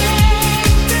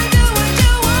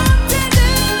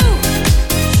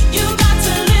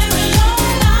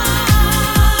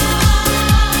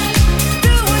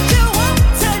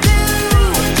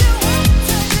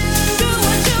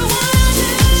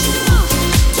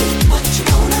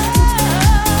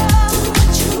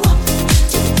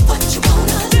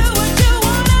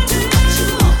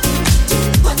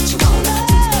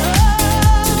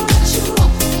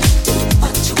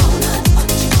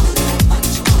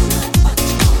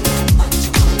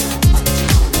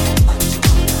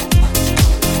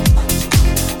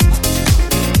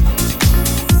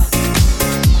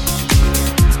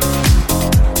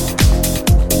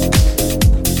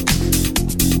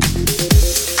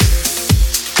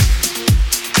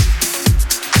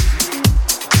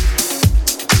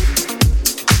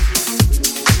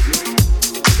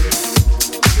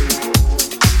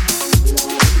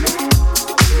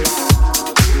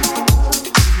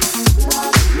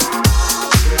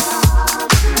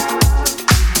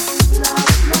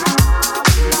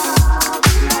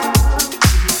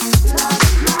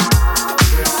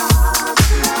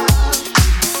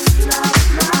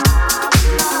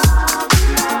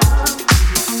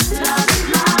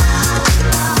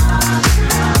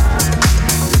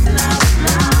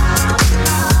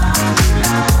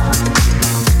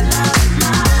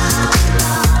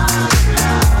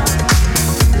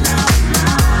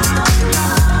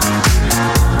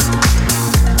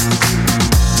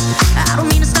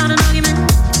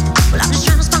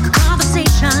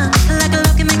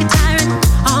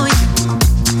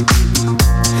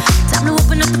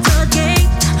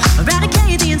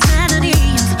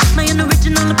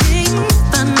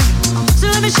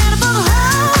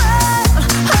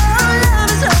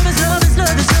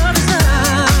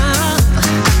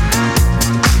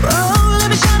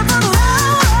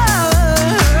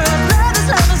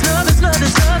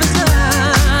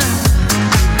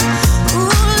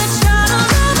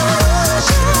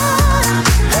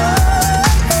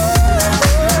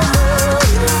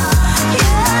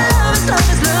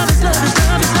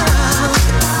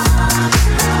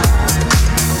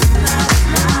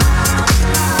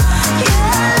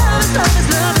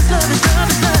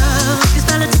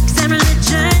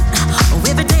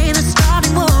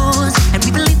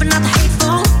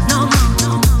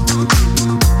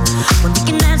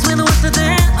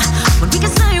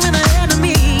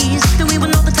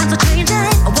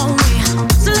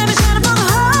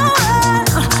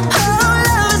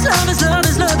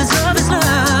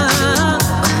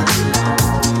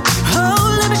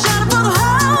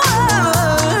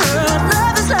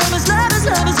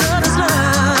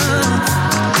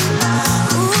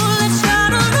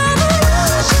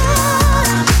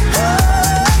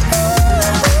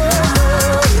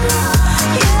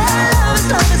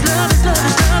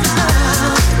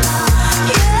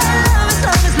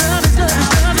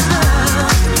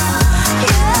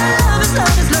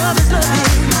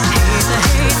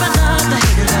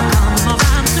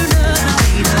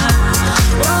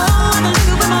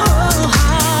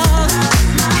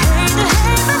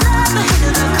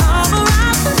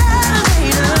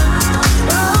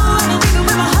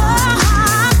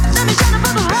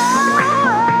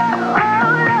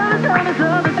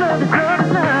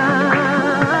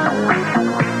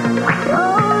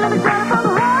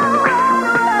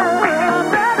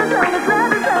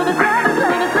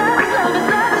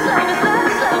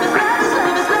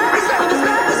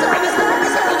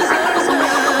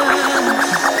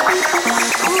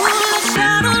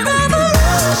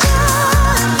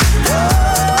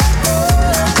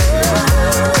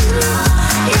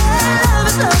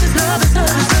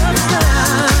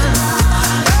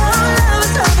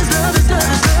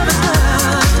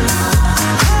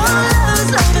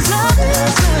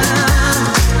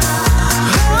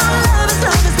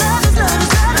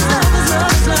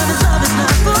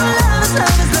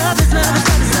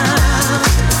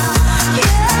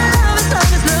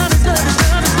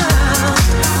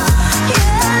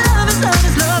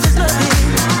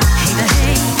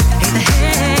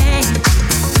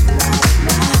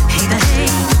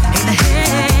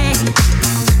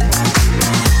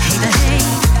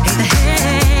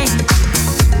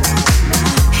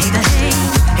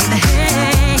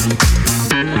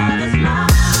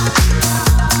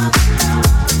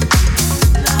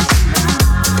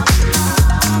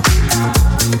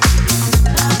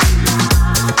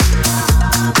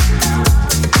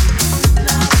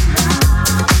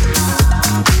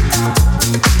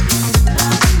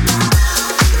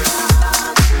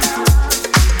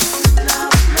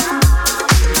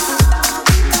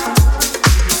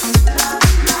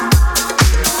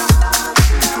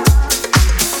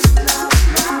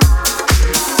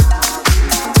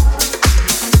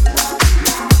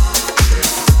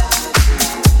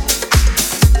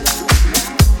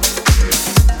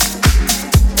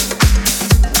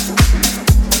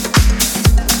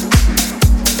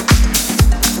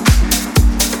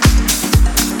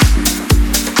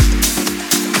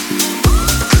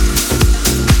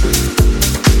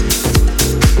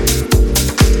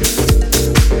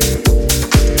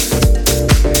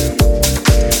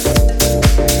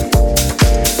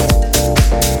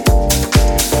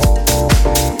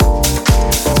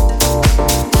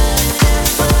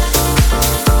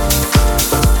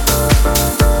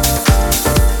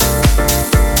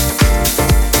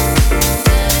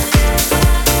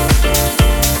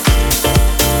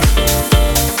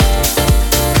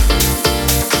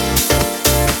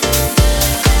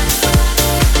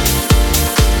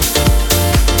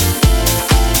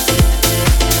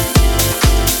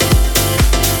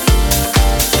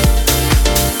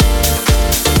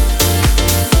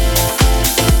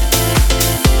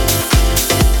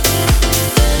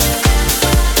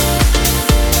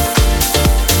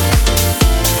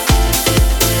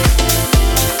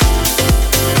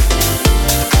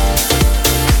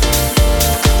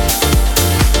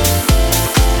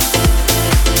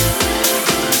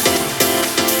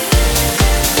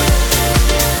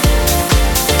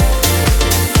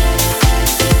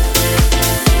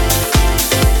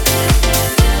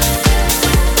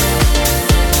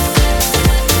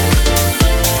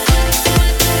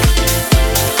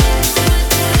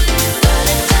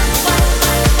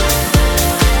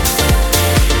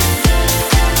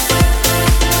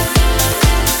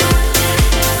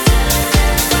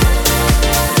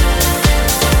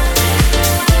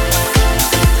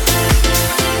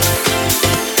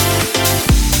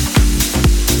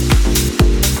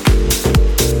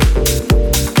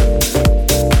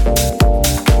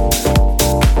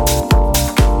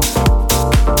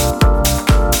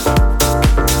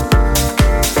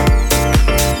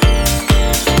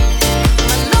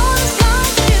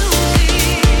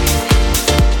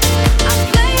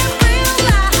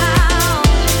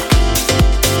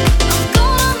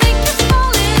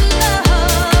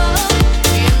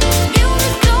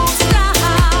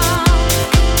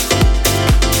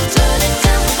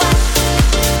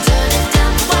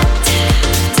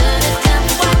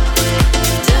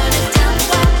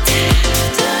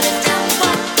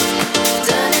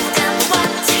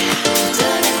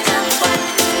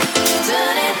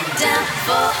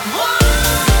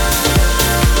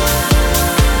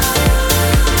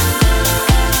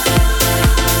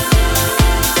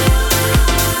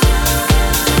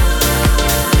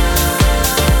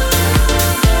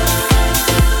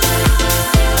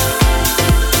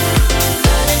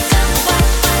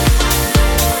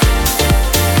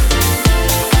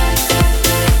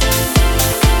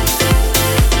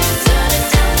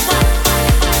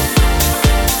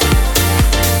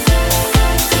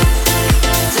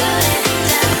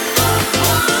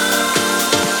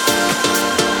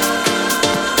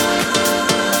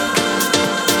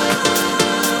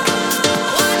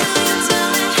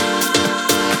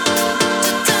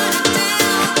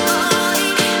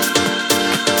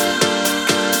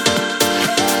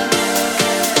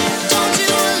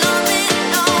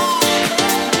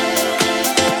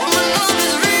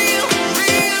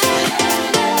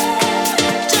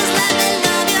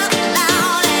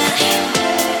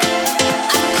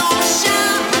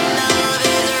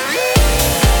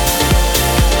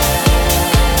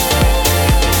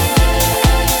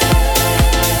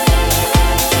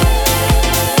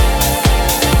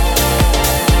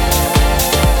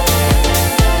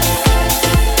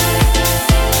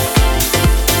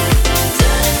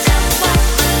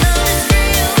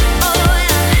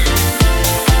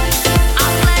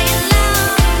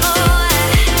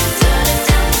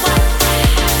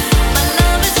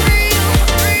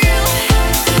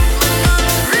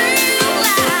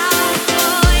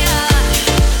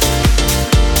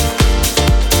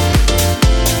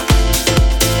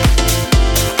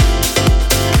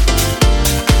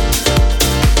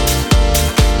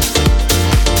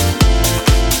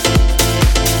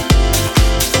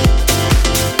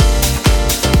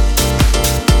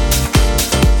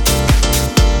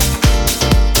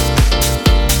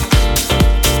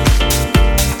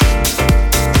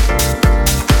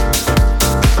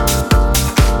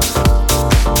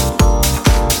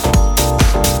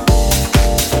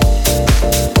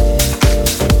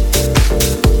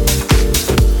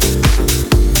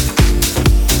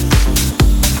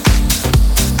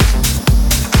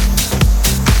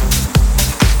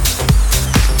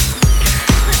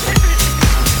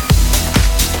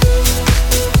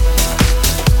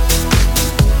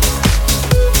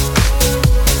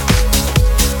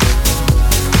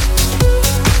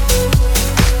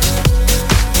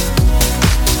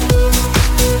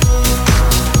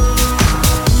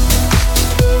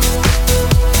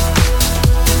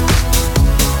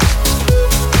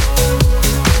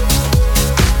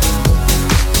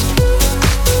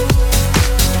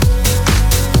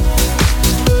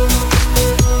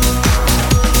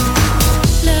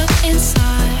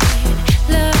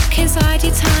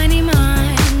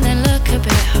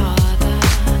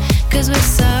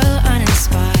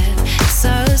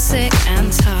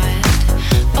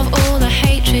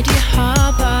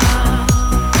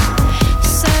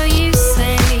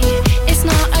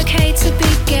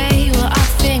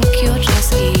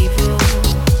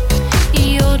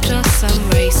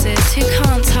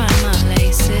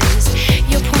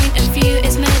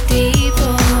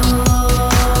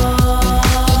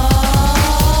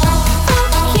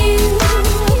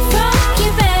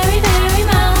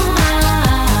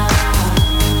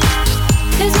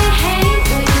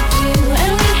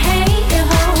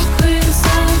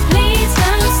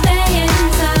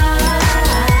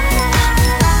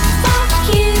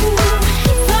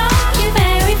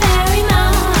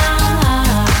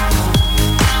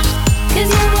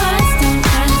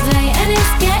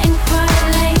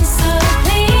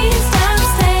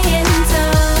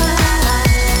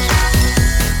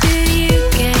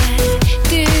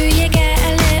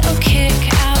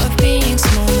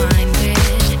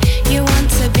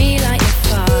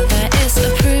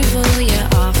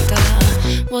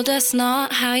 Well, that's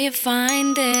not how you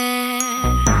find it.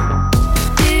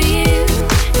 Do you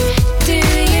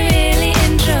really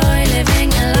enjoy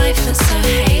living a life that's so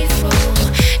hateful?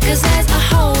 'Cause there's a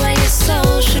hole where your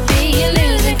soul should be. You're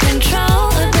losing control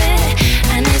of it,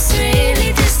 and it's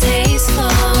really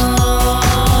distasteful.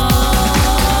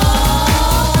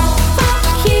 Fuck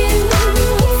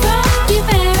you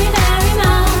very, very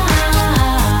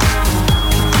much.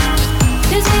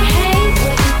 'Cause we hate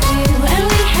what you do, and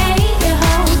we hate your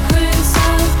whole crew. So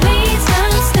please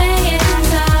don't stay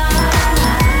inside.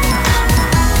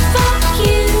 Fuck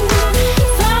you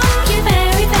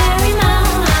very, very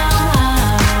much.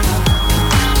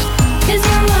 'Cause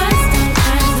your words don't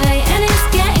translate, and it's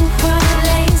getting quite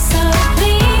late. So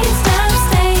please don't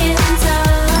stay inside.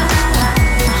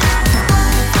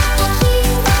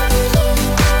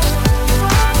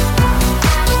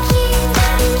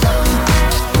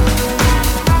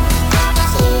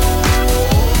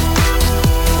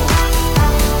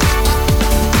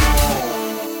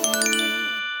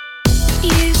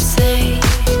 You say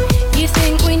you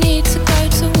think we need to go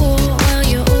to war. Well,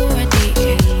 you're already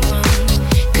in one.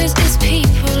 'Cause it's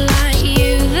people like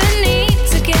you that need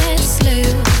to get slew.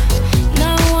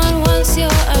 No one wants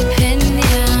your opinion.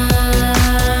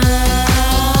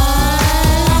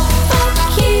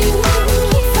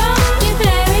 Fuck you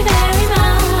very, very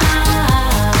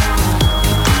much.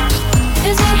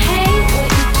 'Cause we hate what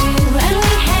you do, and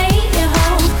we hate your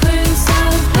whole crew. So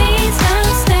please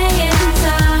don't stay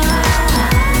inside.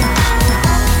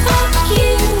 Fuck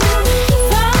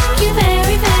you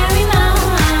very, very much.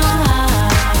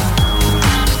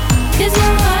 'Cause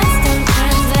your words don't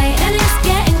translate, and it's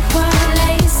getting quite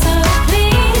late. So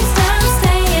please don't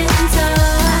stay inside.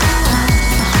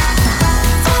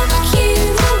 Fuck you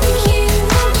Fuck you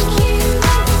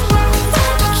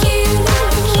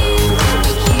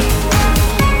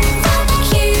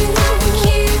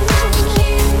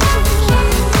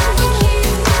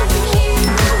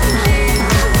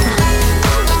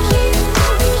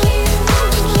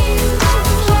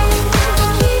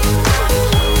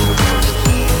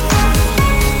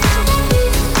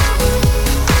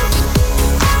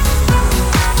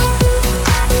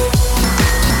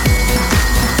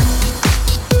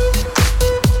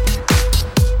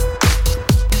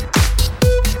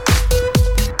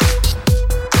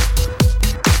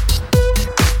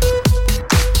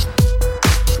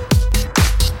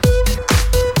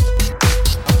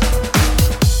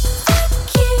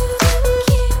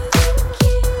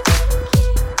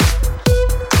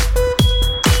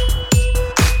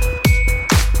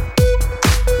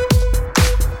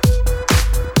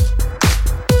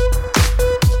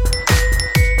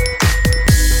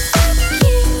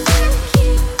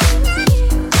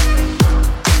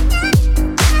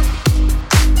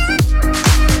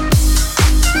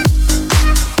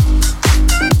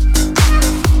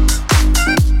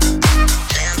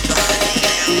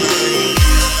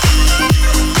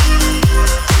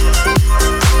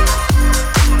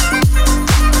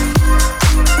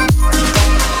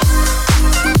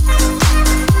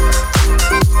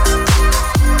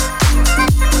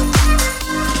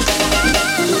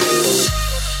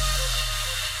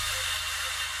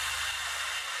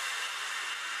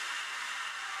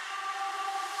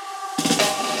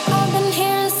I've been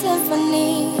hearing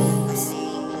symphonies.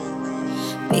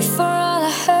 Before all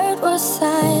I heard was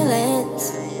silence.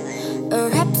 A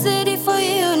rhapsody for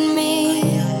you and me.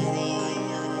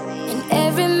 And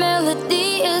every melody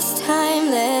is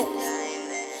timeless.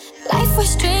 Life was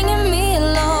stringing me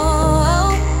along.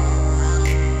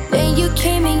 Then you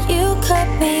came and you cut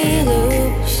me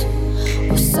loose.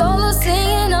 Was solo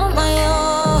singing on my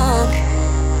own.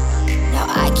 Now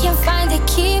I can't find the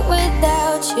key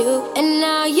without you. And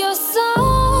now your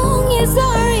song is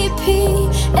on repeat,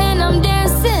 and I'm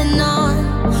dancing on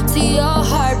to your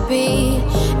heartbeat.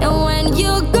 And when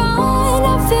you're gone,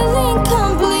 I feel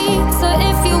incomplete. So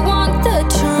if you want the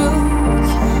truth,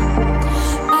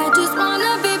 I just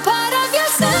wanna be part of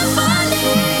your symphony.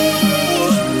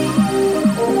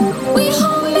 We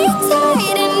hold me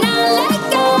tight and not let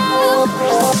go.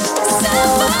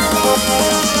 Symphony.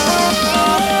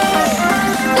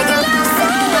 Like a love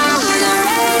song on the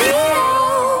radio.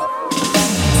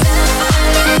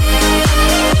 Symphony.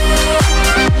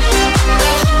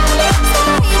 We hold me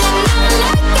tight and not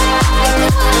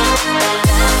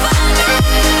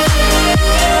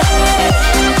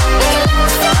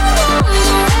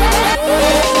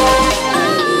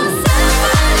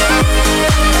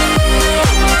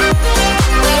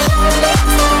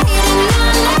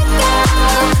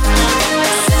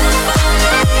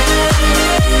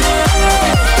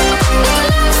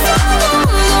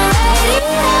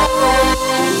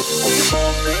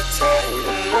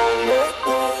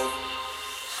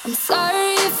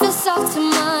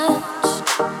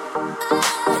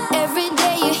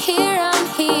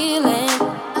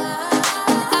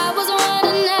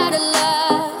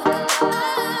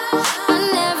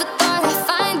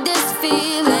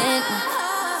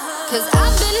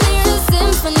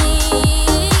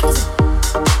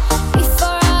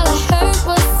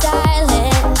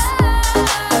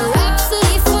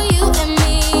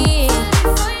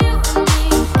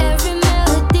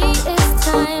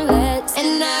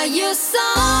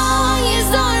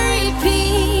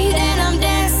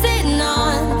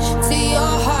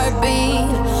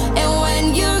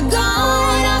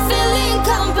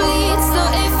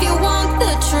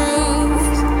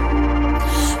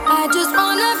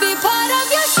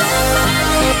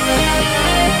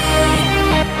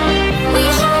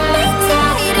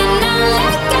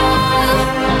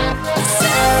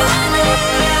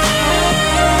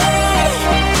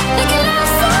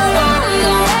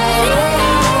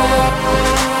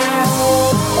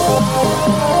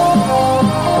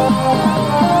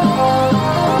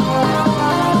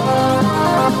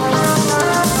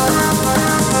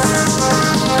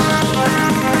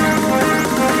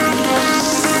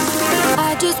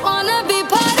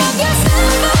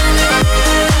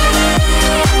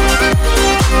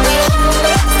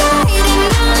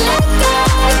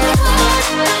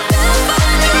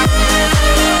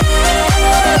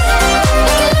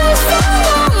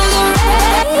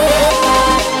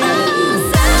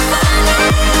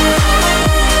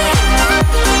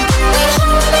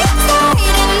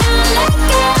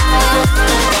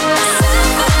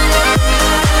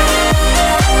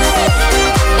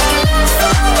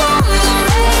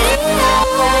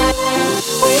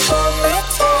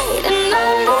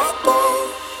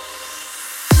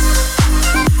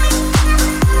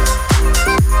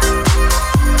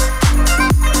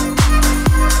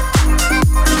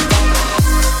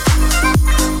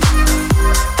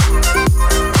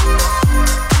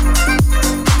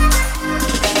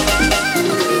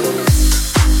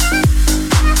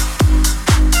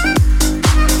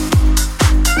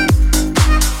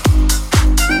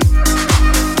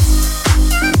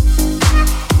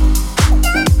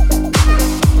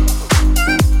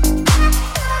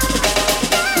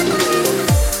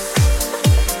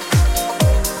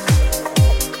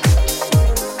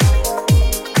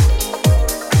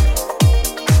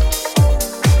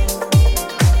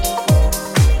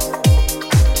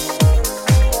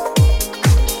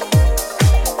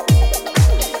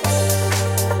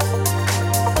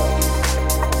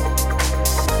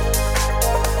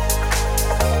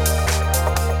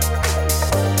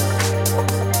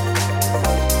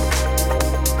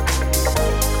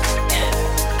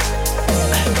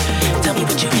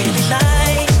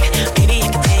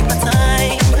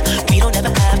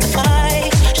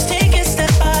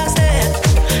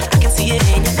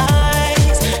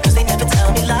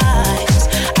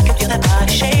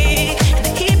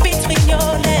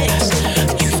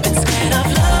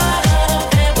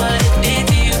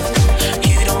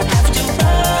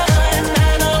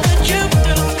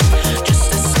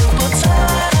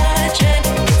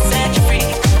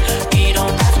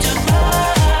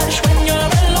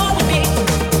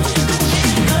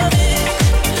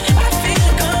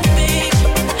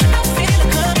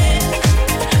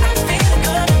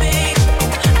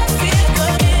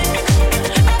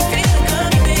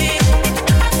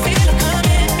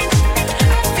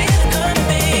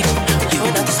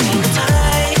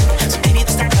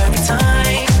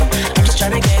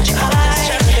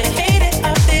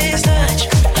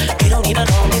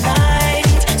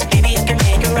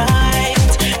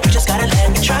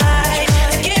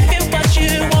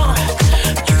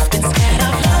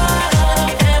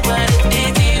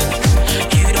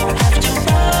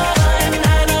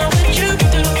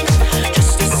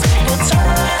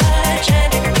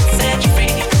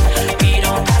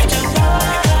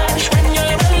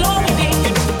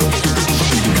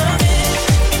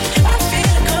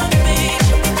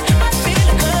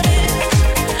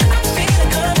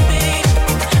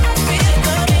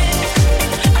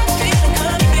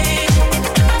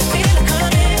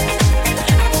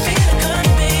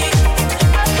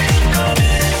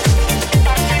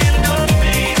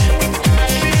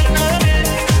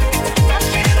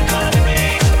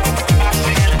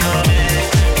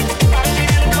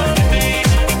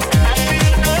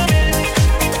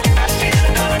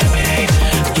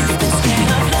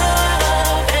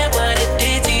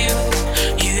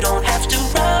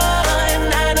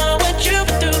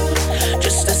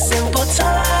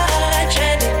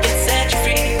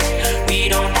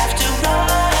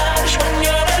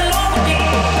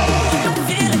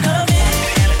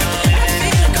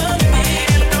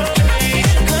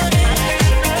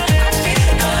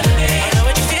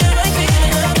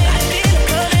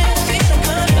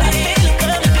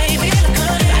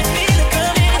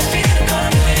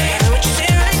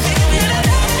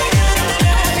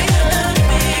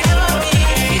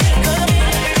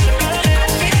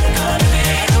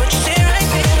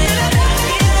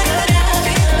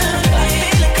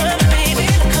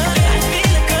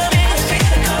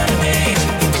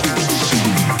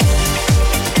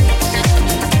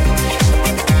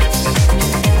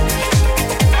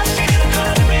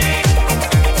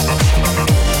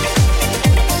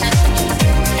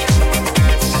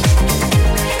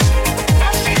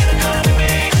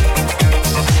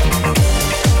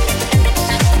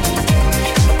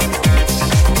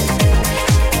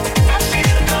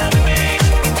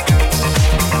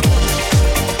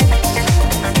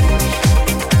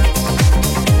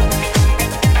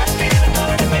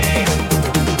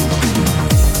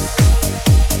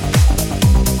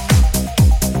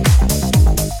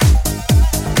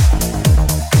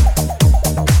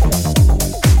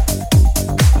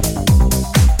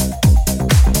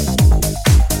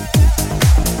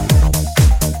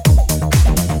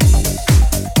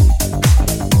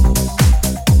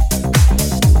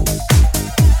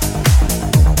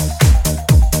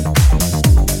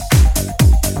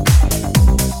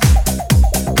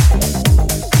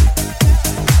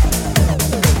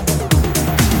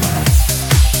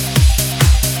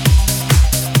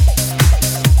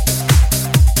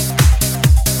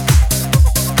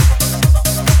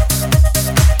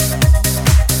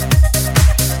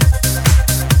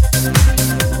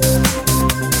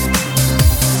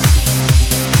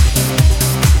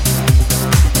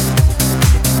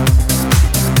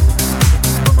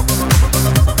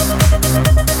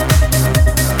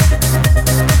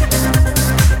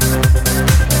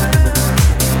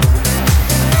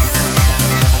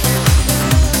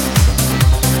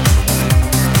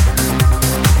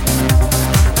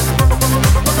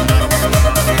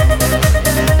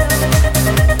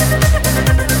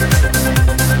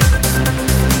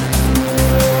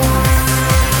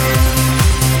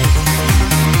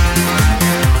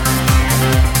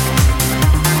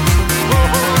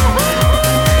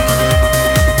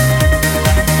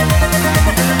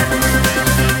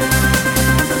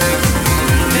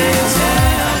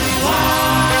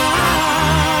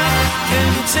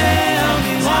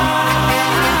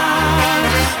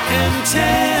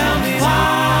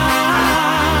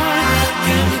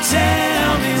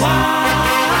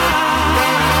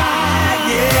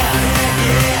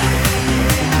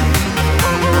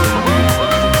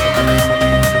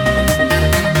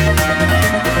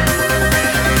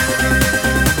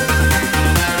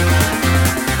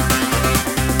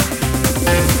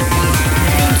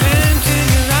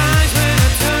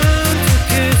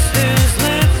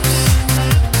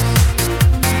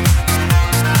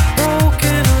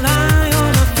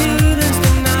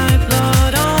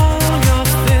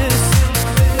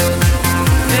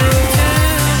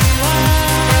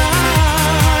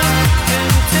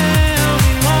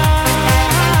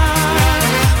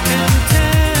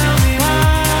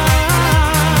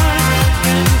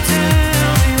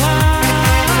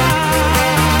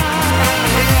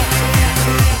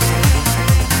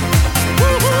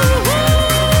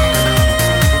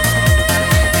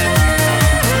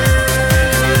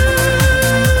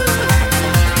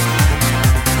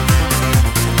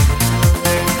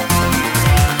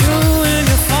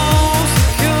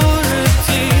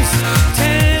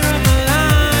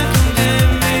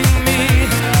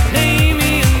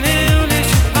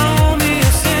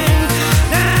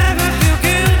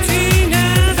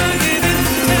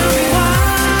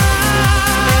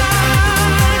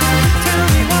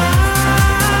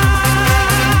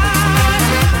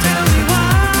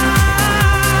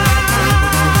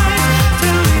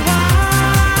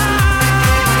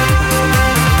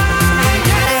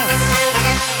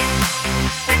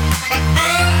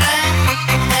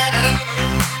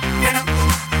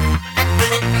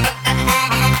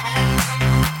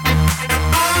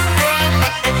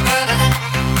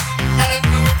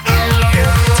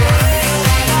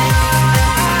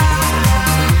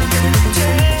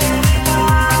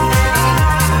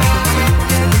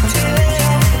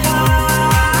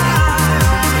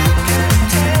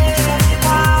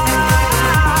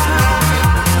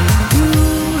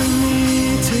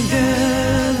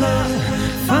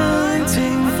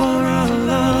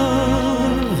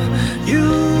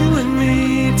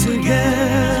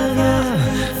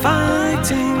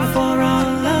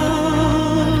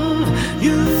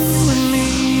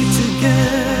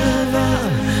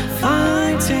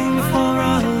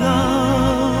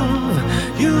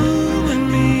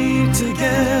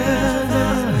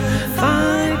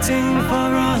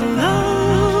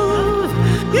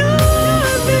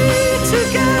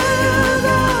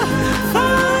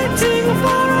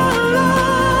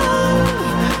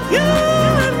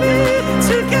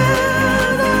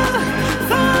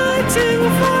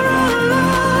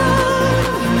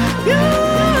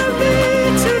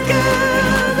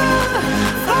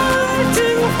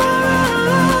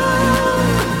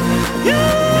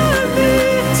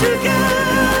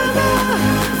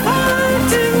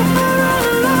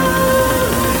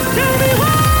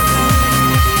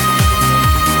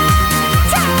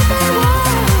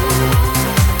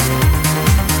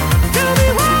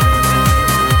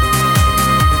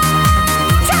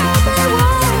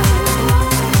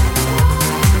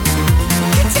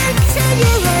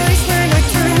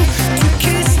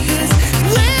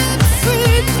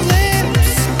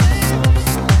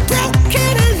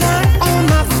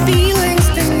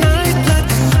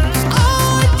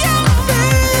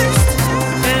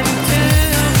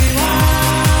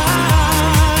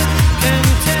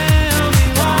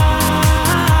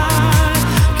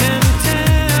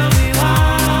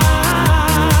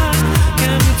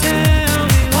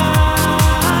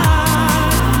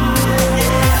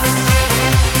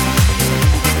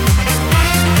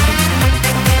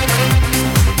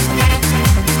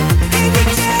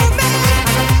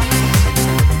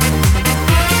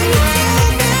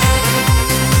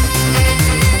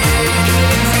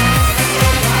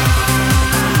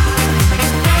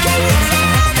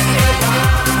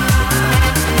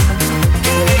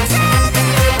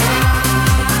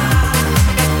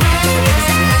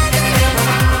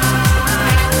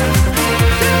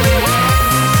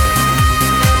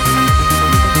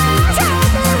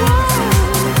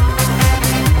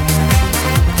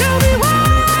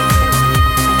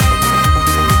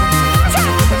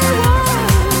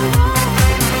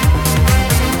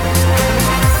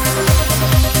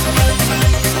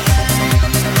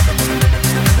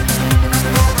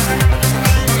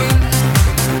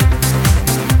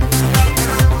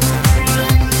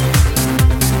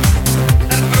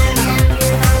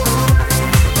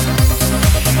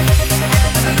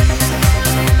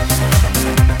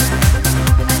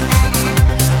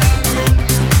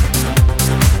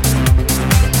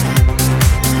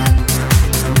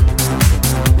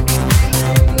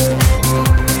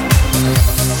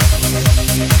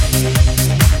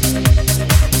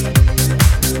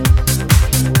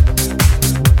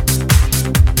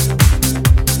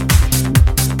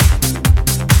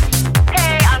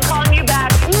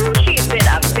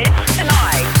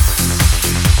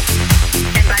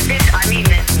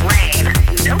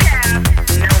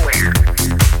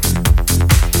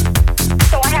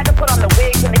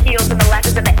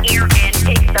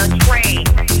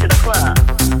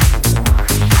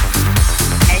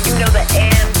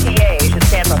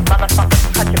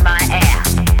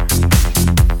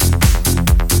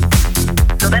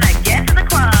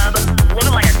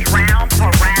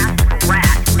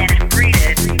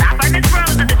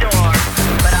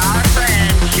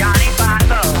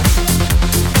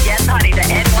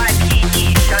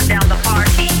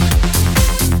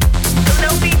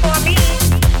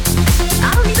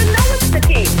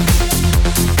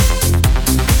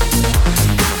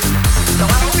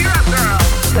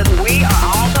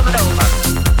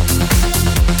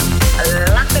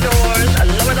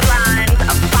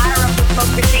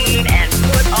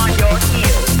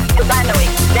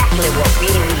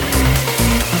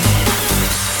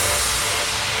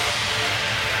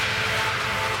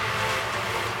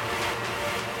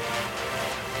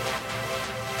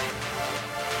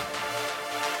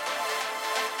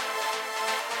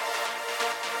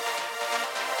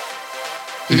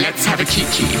Let's have a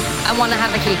kiki. I wanna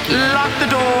have a kiki. Lock the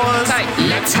doors. Sorry.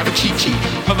 Let's have a kiki.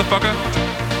 Motherfucker.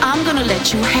 I'm gonna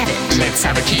let you have it. Let's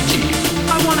have a kiki.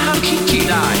 I wanna have a kiki.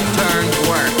 Die, turn,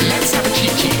 work. Let's have a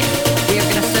kiki. We're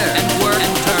gonna serve And work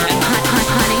and turn.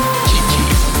 honey.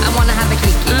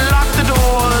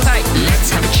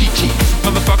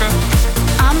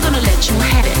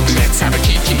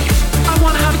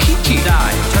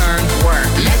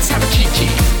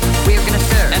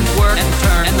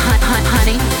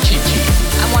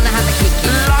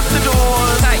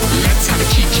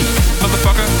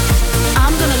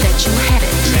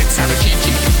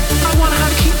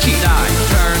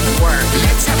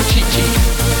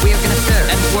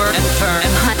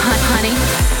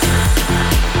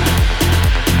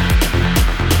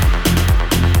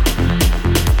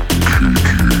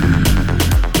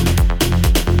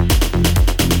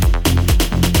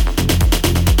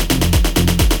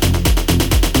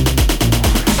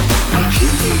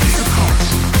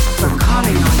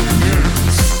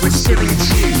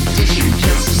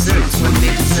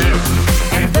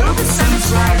 And though the sun's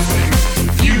rising,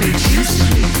 feel it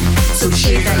juicily. So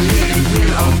shake that lid and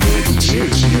we'll all baby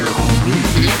cheers here on me.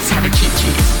 Let's have a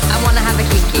kiki. I wanna have a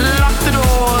kiki. Lock the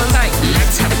doors. Hey,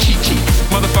 let's have a kiki,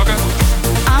 motherfucker.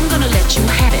 I'm gonna let you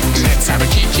have it. Let's have a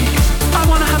kiki. I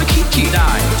wanna have a kiki.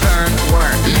 Die, turn,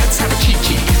 work. Let's have a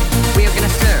kiki. We're gonna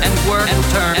serve And work and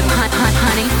turn. and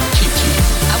honey. Kiki.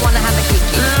 I wanna have a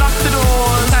kiki. Lock the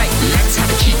doors. Hey, let's have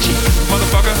a kiki,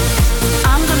 motherfucker.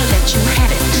 I'm gonna let you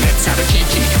have it. Let's have a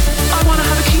kiki. I wanna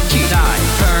have a kiki. Die,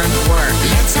 turn, work.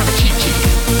 Let's have a kiki.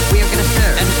 We're gonna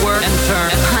serve And work and turn.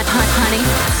 and honey.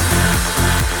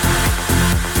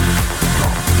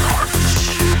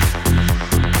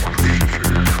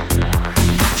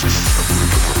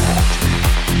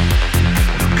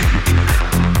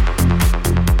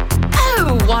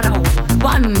 Oh, what a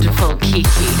wonderful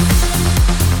kiki.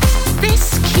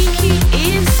 This kiki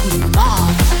is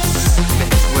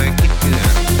marvelous.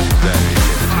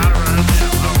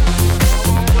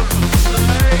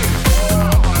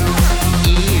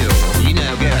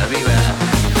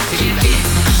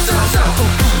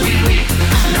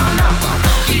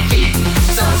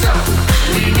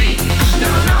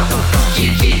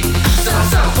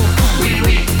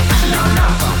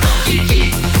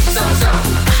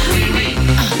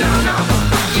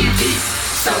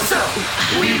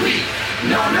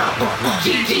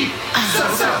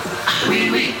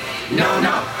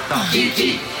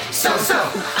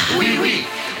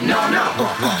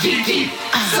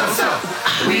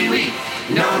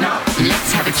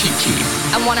 Let's have a kiki.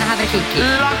 I wanna have a kiki.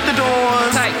 Lock the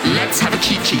doors. Hey, let's have a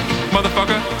kiki,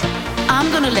 motherfucker. I'm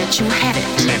gonna let you have it.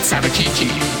 Let's have a kiki.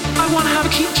 I wanna have a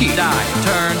kiki. Die,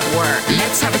 turn, work.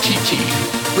 Let's have a kiki.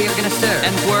 We're gonna serve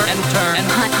And work and turn. and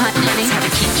honey. Let's have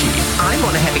a kiki. I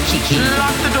wanna have a kiki.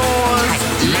 Lock the doors.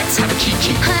 Let's have a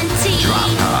kiki. Hunty. Drop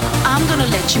her. I'm gonna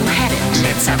let you have it.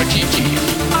 Let's have a kiki.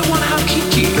 I wanna have a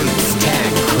kiki. Boots,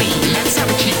 turn, queen. Let's have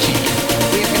a kiki.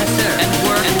 We're gonna serve And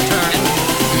work and turn.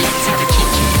 Let's have a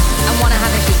kiki. I wanna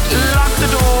have a kiki. Lock the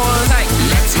doors. Hey,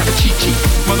 let's have a kiki,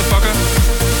 motherfucker.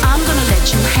 I'm gonna let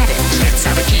you have it. Let's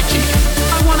have a kiki.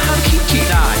 I wanna have a kiki.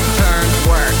 Die, turn,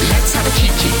 work. Let's have a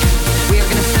kiki. We're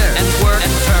gonna serve And work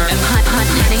and turn. and honey.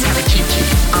 Let's have a kiki.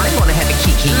 I wanna have a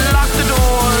kiki. Lock the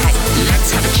doors.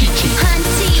 Let's have a kiki.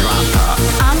 Hunty. Drop her.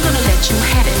 I'm gonna let you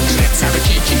have it. Let's have a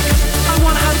kiki. I wanna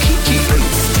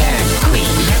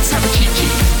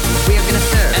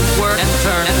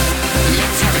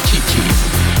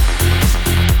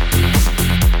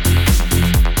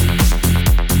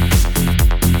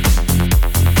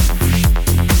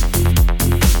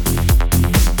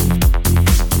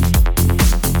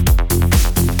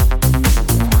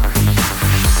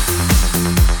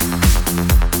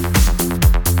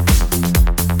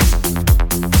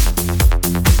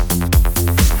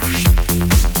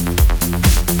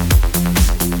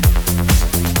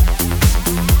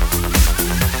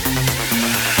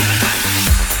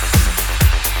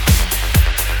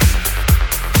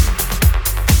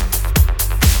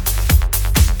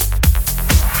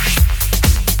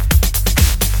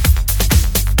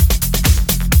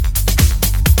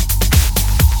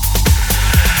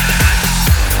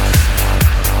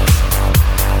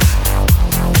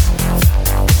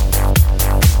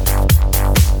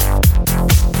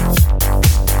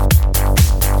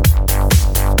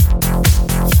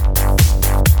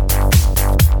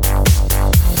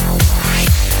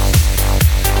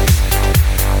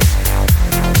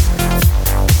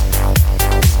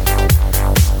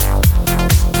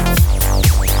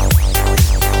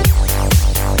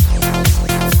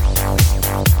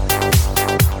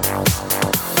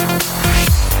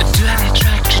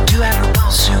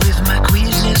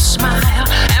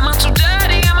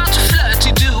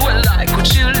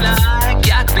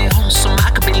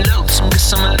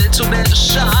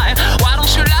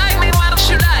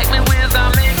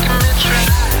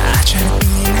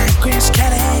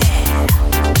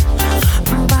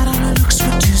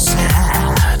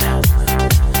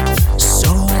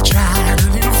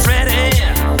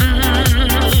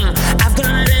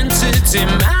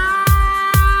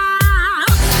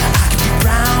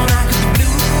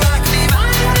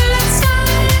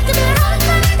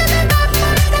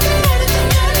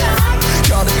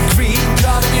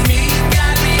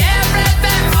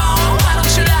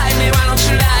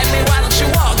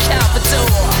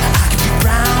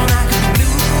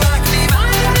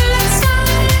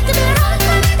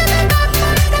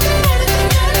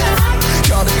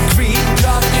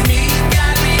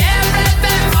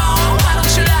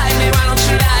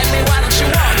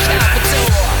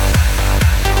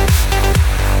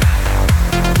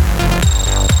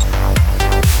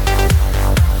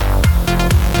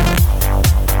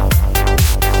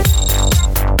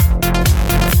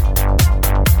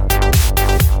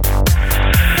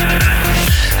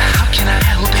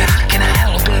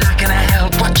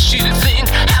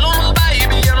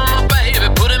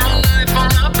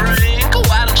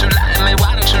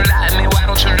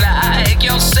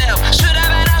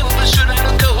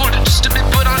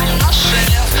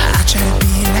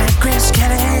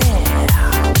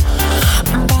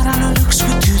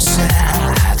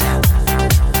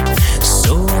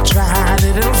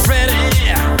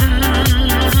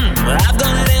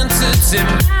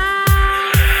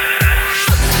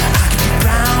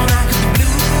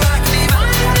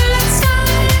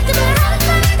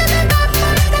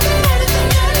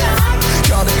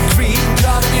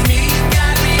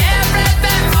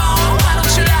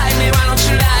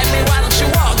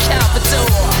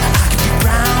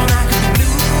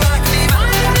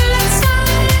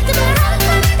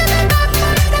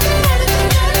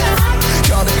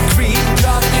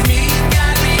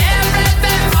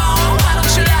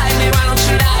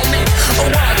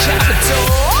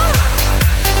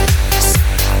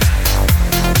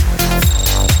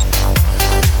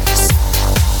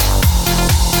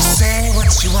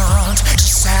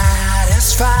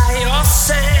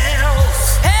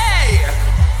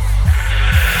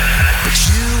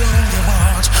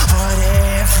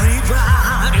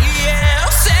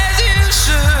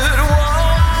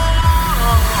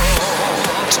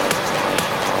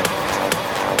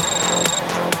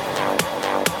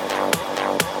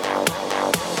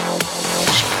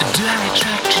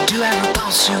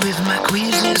my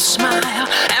queasy smile.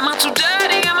 Am I too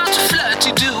dirty? Am I too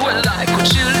flirty? Do I like what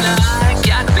you like?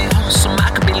 I could be wholesome, I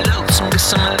could be loathsome,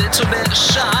 guess I'm a little bit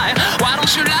shy. Why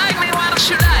don't you like me? Why don't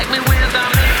you like me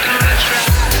without making me try?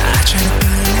 I try to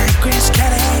be like Grace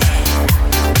Kelly,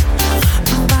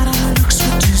 but all the looks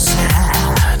were too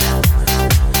sad.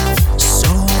 So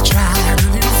I tried a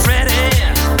little Freddie.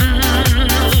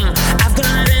 I've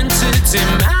got entity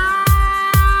mind.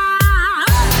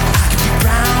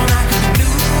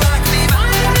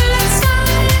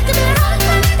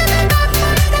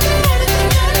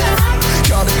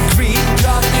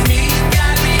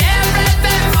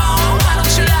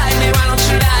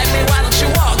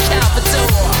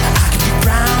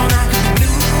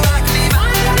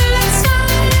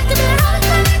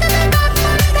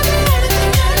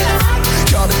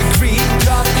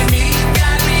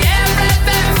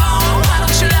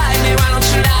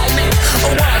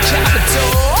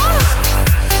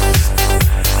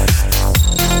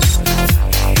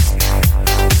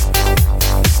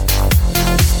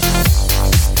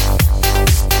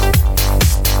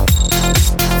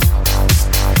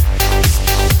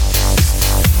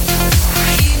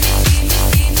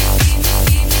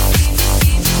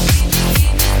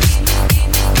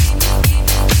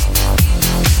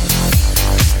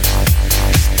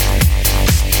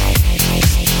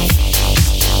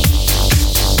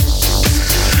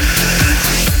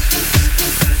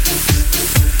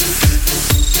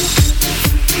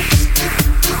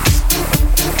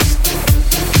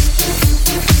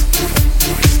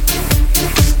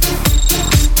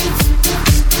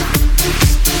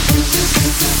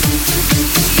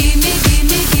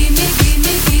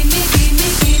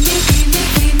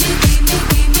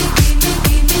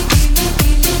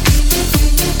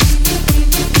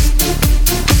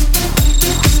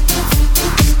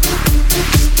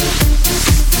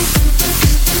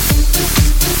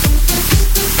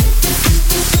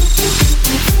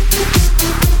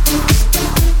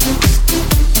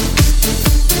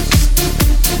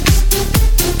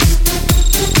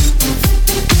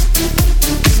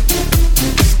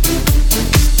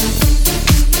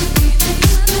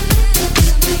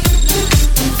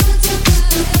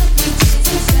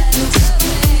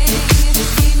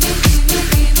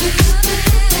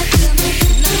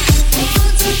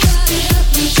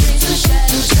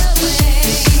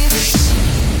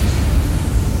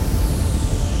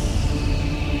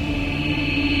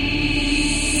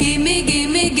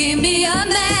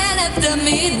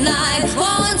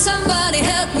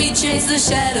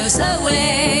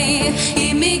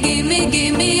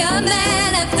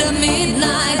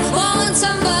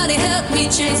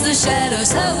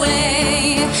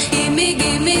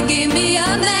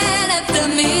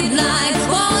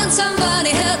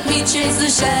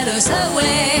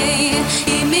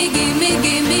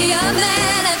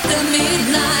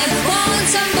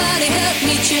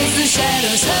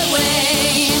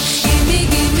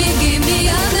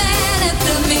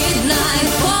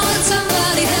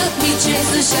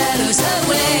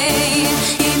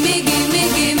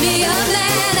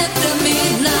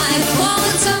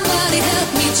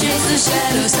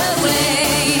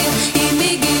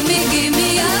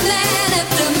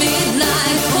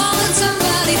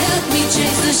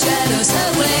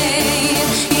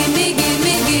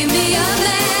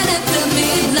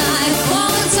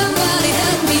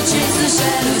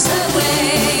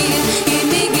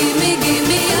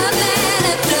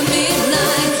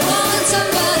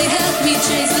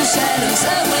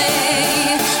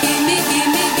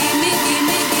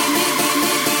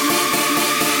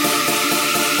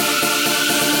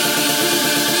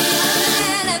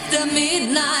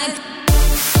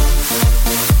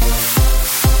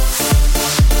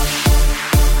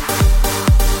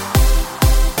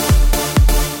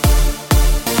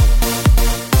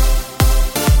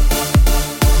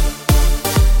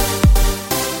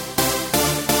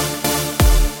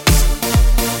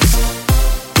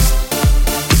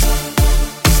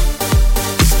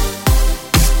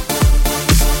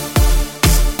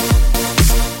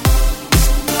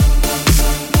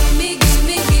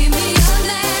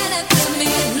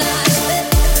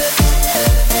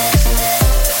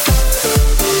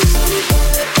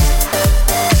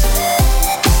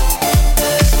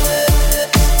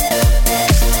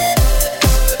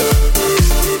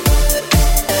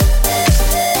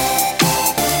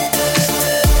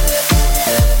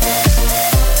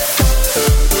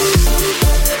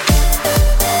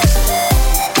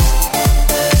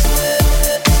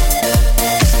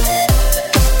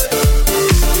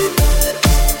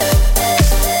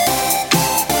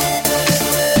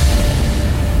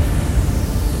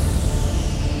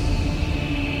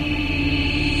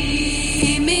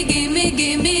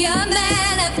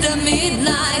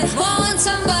 midnight. Won't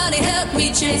somebody help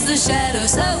me chase the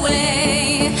shadows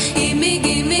away? Give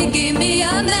me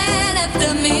a man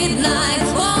after midnight.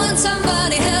 Won't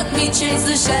somebody help me chase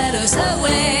the shadows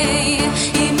away?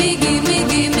 Give me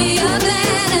a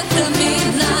man after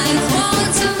midnight.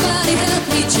 Won't somebody help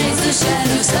me chase the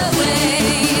shadows away?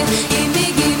 Give me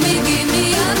a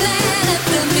man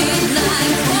after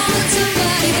midnight. Won't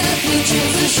somebody help me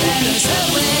chase the shadows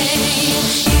away?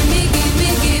 Give me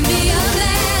a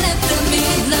man after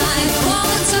midnight.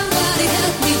 Won't somebody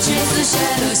help me chase the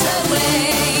shadows away?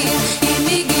 Give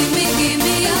me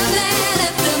a man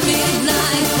after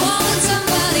midnight. Won't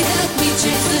somebody help me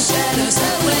chase the shadows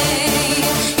away?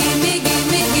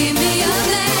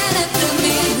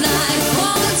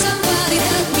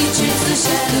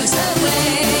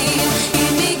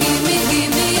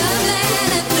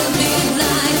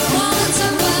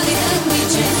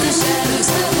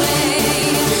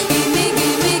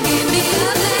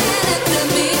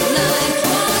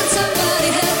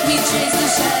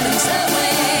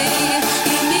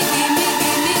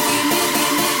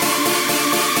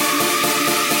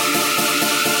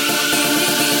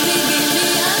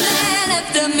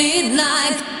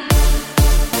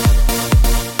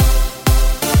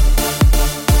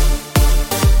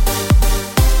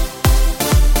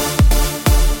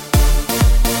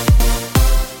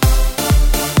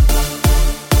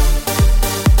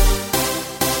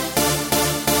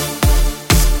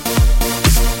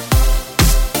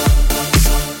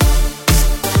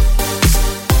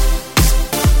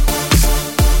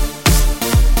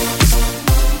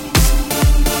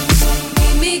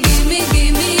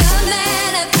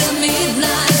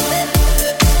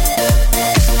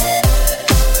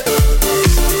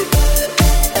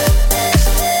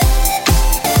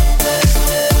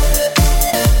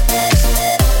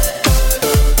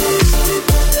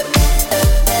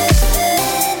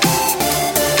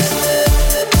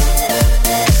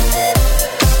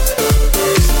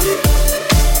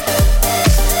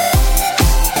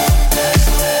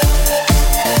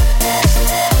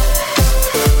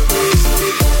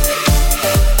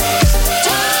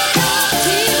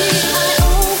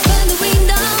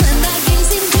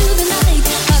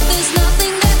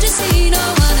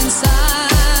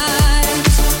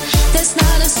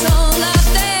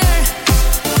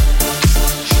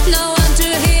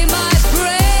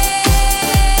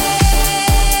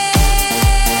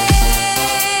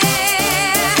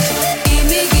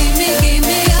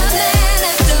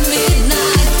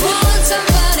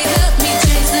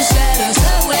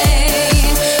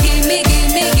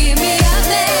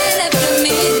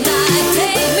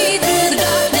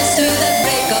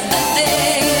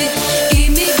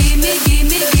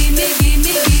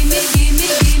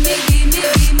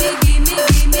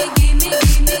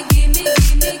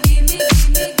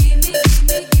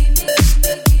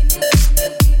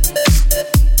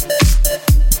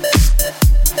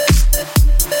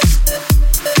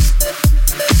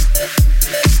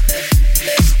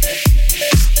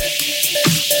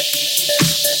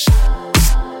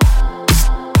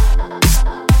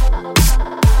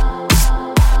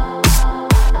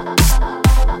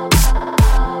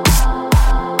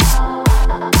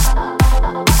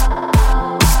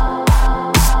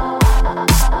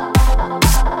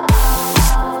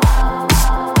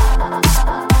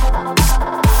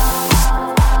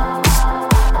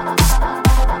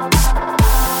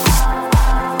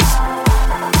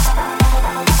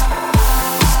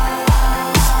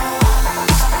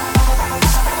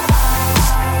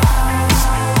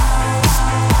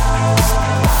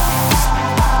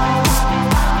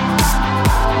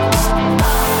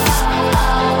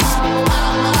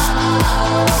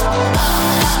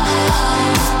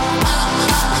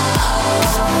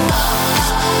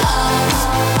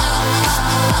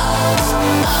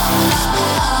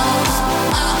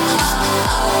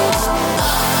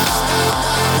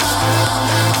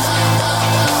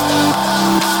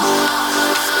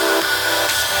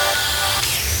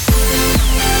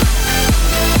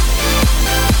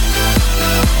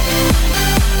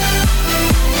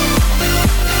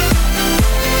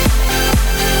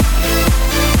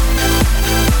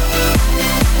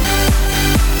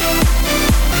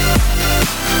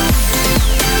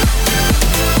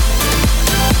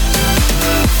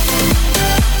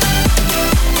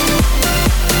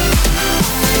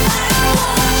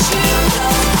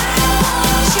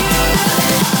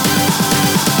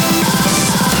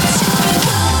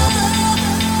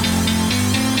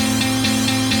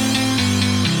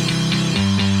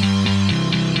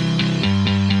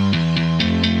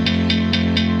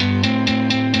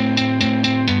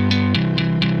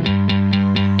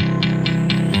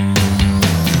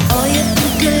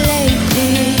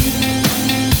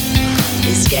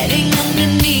 getting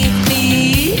underneath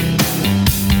me.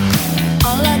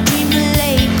 All I dream of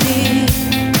lately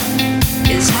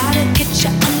is how to get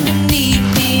you underneath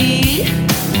me.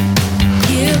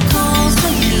 Here comes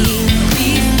the heat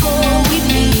before we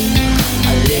meet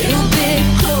a little bit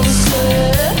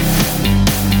closer.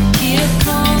 Here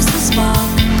comes the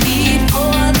spark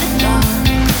before the dark.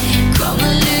 Come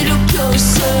a little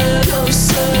closer,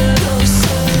 closer,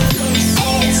 closer, closer.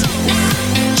 It's not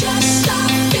just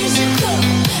our physical.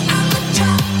 I'm a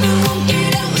top and won't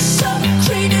get up so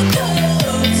critical.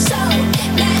 So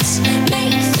let's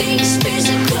make things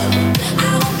physical.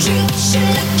 I won't treat you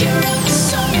like you're up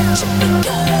so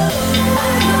typical.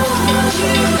 I want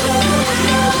you, I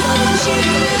want you,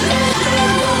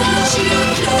 I want you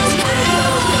close. I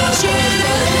want you,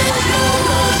 I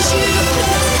want you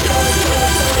close, close, close,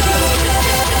 close.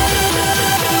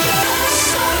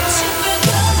 So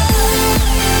typical.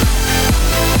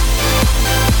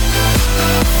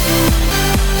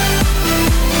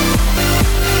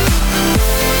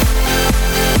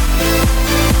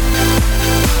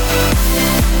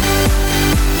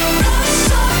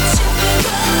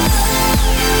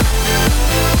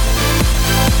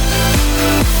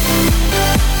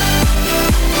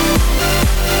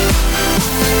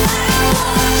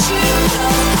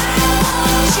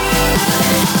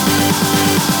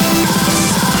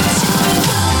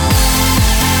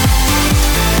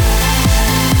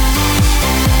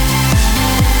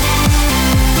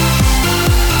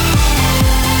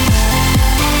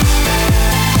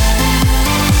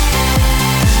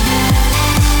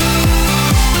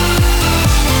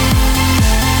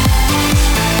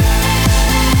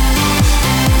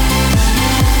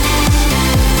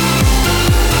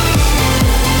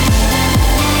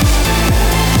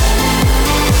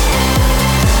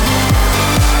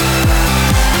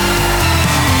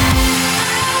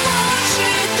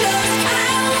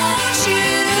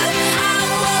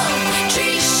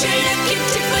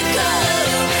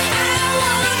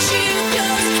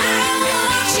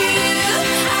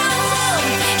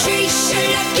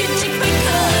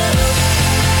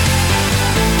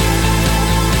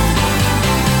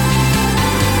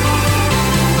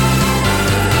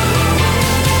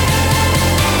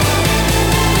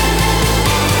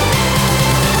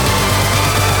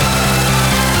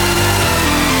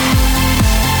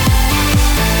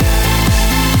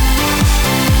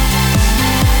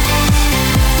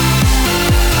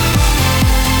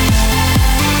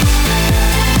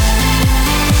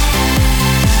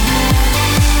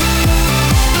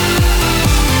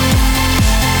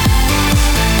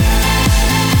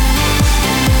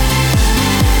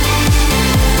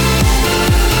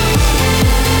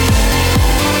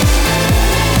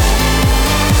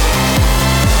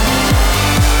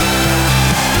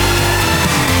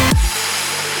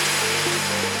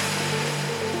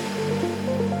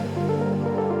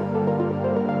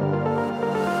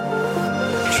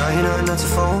 Trying hard not to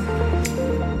fall.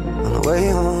 On the way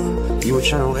home, you were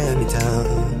trying to wear me down,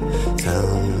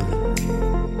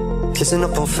 down. Kissing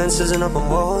up on fences and up on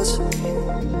walls.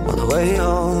 On the way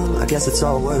home, I guess it's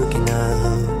all working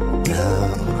out, now.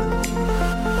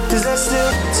 Cause there's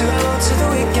still too long to the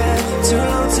weekend, too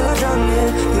long till I drown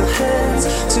in your hands,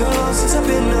 too long since I've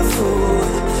been a fool.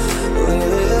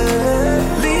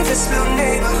 Leave this little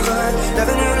neighborhood,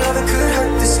 never knew loving could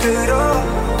hurt this good, oh.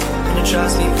 And it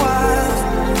drives me wild.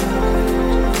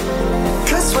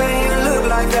 Cause when you look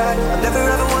like that, I never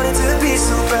ever wanted to be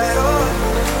so bad, oh.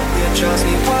 Yeah, it drives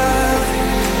me wild.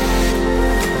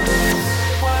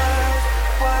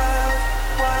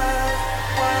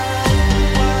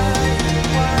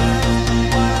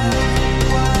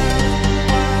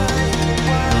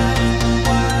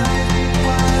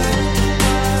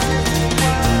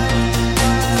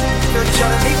 You're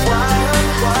driving me wild,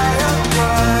 wild, wild.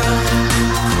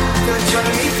 You're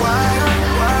driving me wild,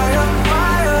 wild,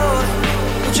 wild.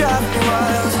 You're driving me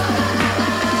wild.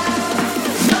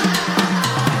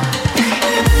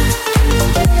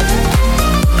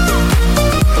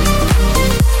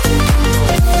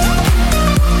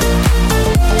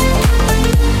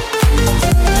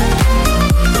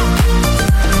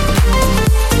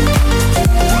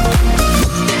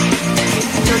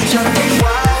 You're driving me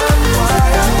wild,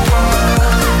 wild,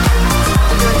 wild.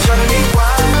 You're driving me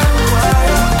wild,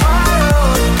 wild,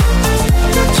 wild.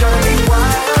 You're driving me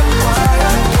wild,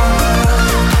 wild, wild.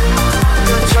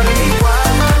 You're driving me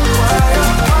wild,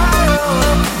 wild, wild.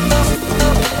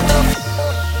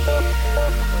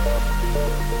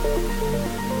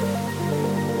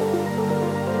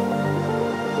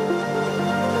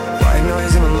 White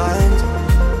noise in my mind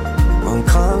won't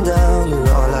calm down. You're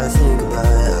all I think about.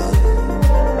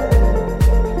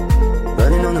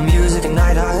 Running on the music and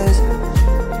night highs.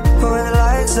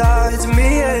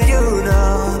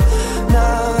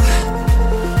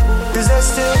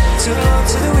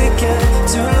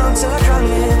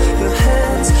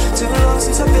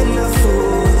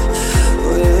 fool.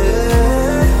 Oh,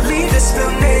 yeah. Leave this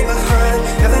little neighborhood.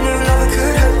 Never knew love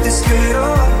could hurt this good.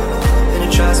 Oh, and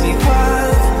it drives me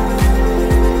wild.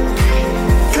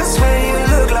 'Cause when you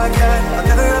look like that, I've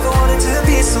never ever wanted to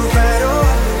be so bad. Oh,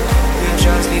 it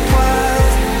drives me wild.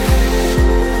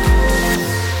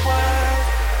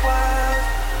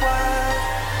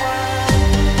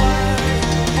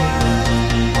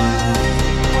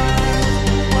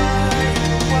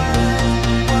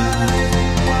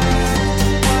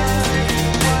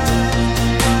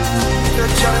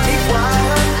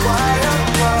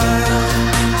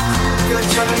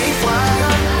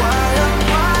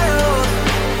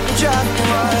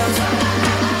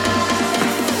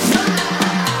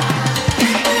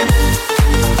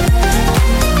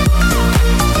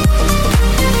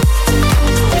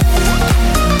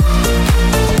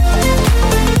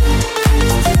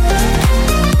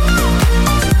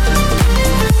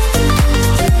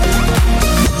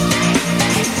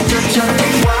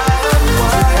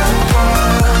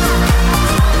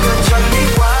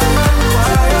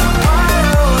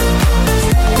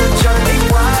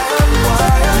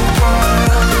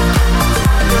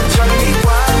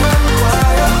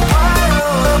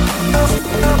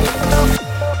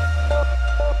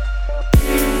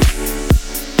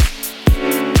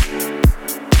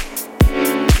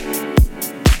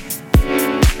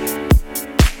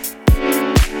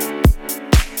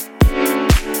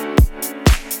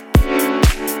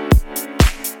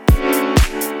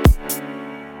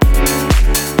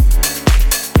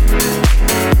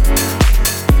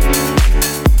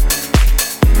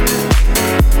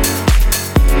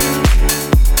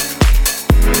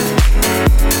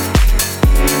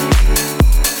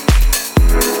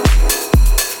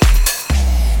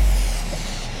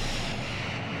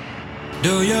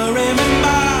 Do you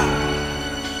remember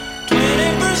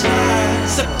 21st night,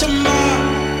 September?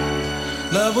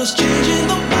 Love was changing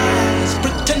the minds,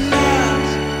 pretenders,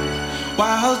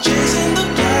 while chasing the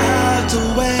clouds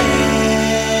away.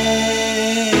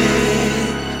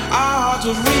 Our hearts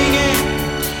were ringing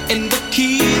in the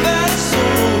key that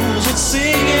souls were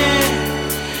singing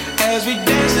as we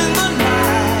danced in the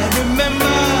night.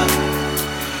 Remember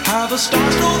how the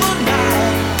stars stole the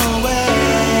night away.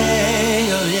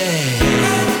 Oh yeah.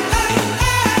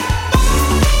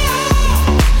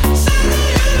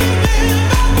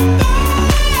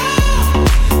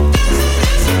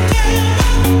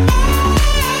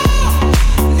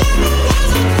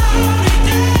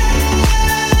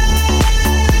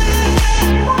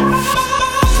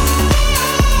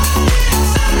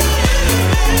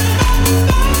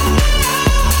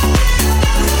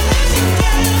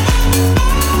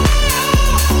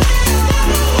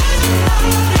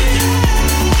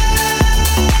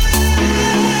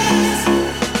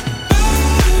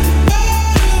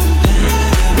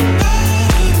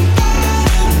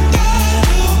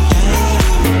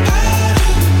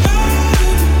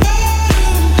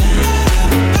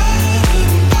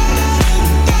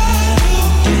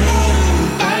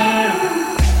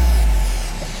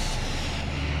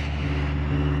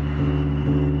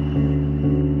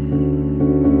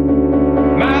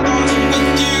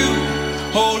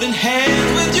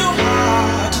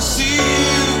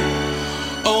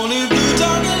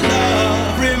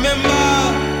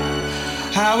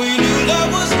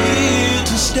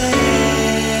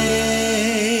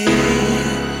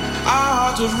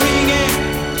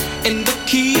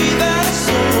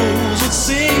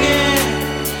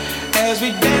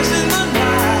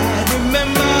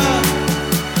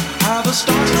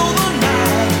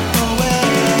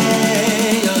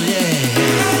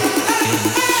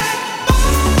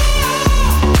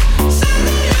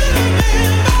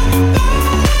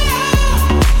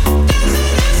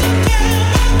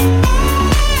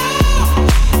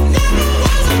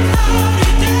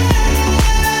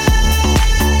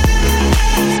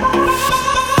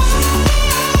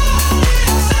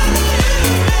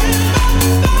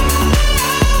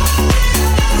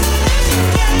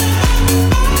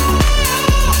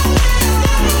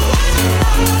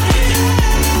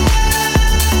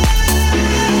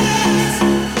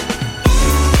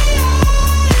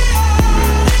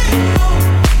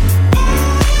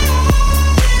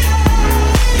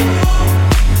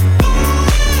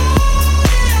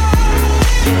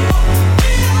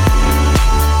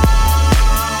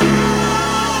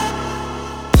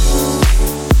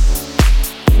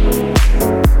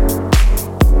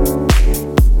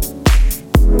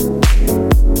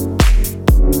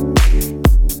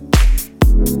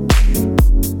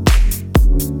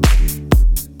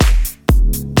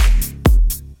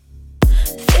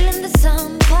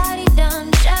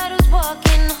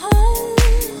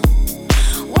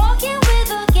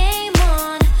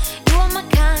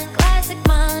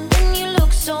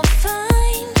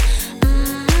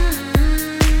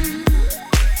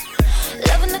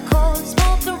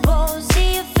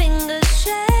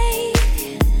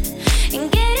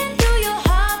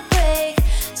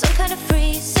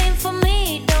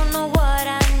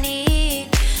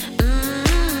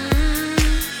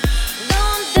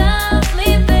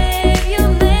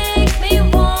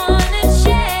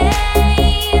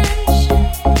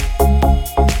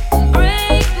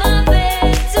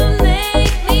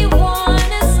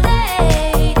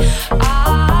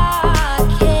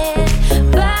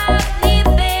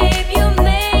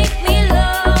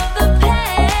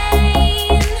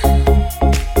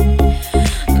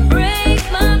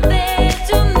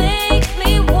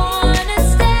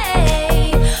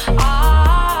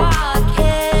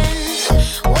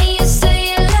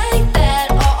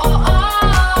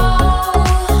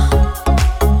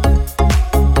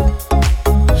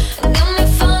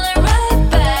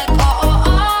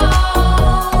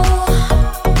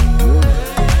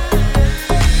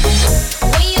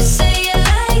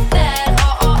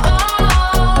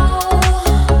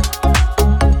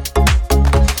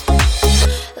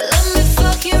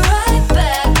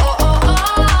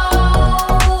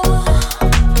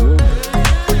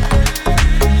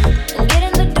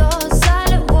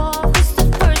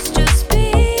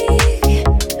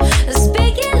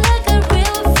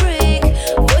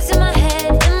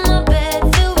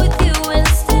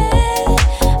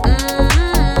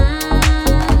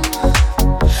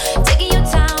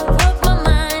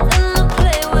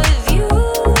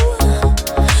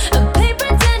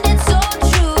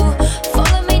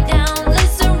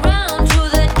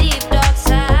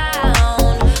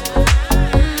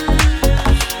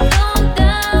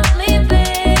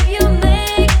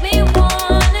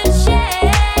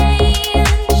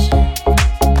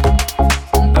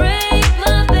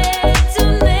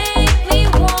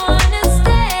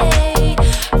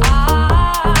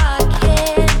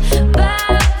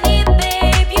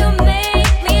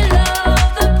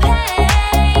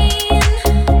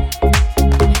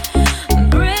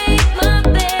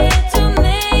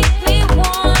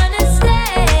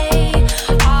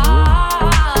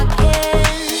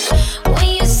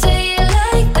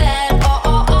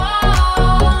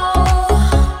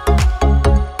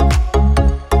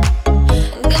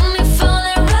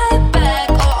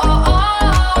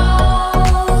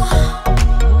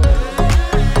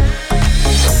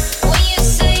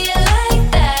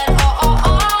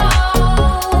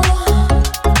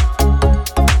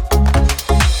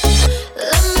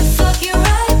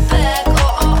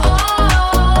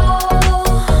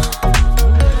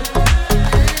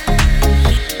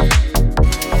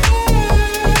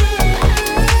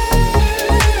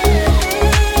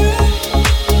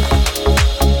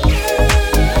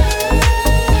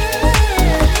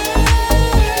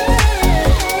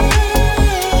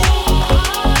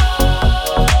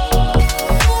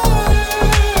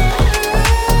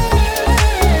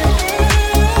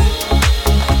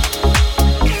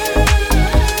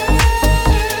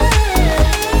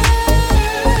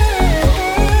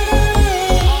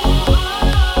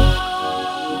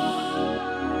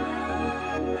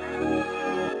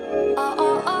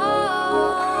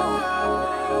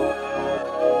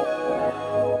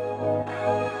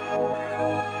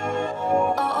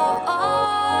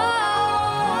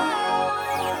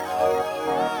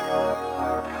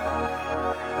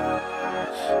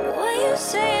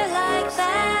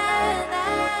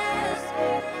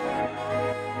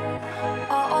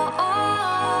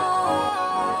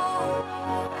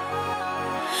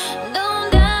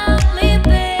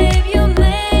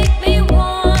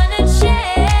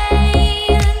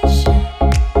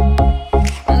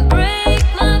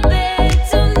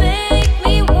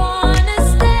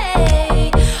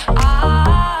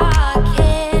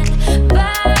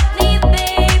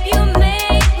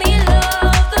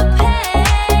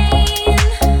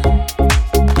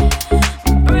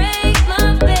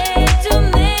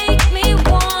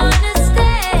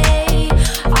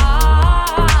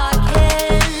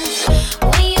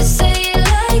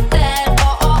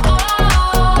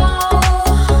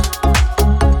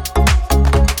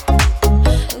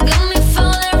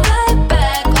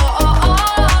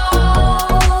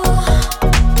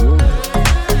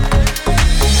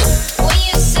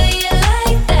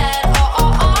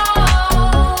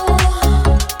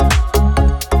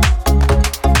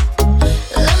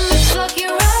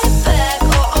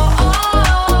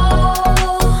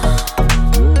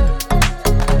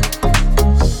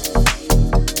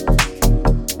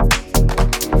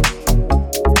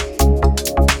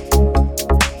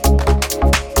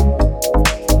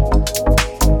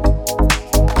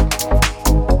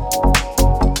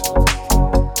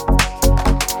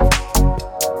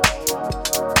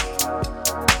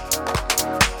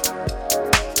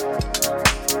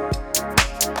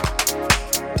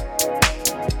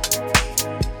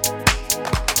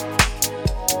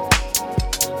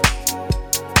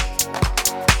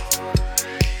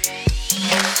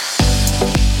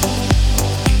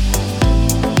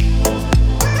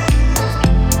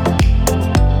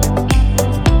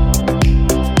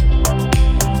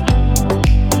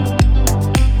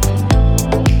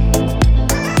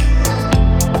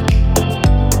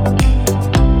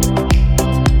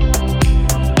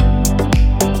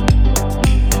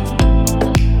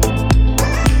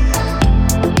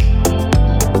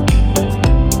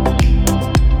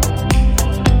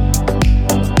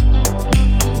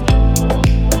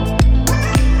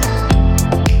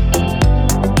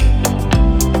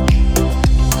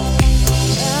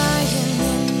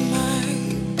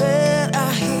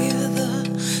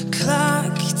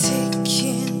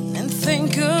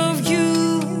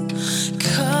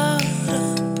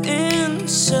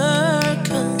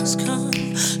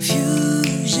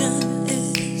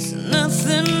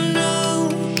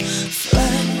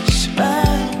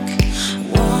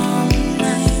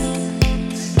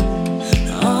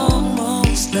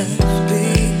 left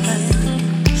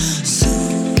behind.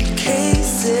 Suitcases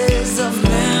of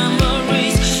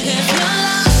memories. If you're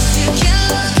lost, you can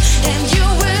look and you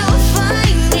will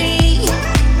find me.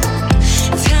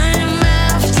 Time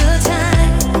after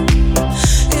time.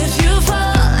 If you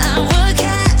fall, I will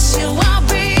catch you. I'll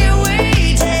be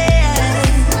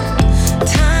waiting.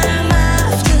 Time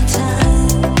after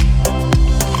time.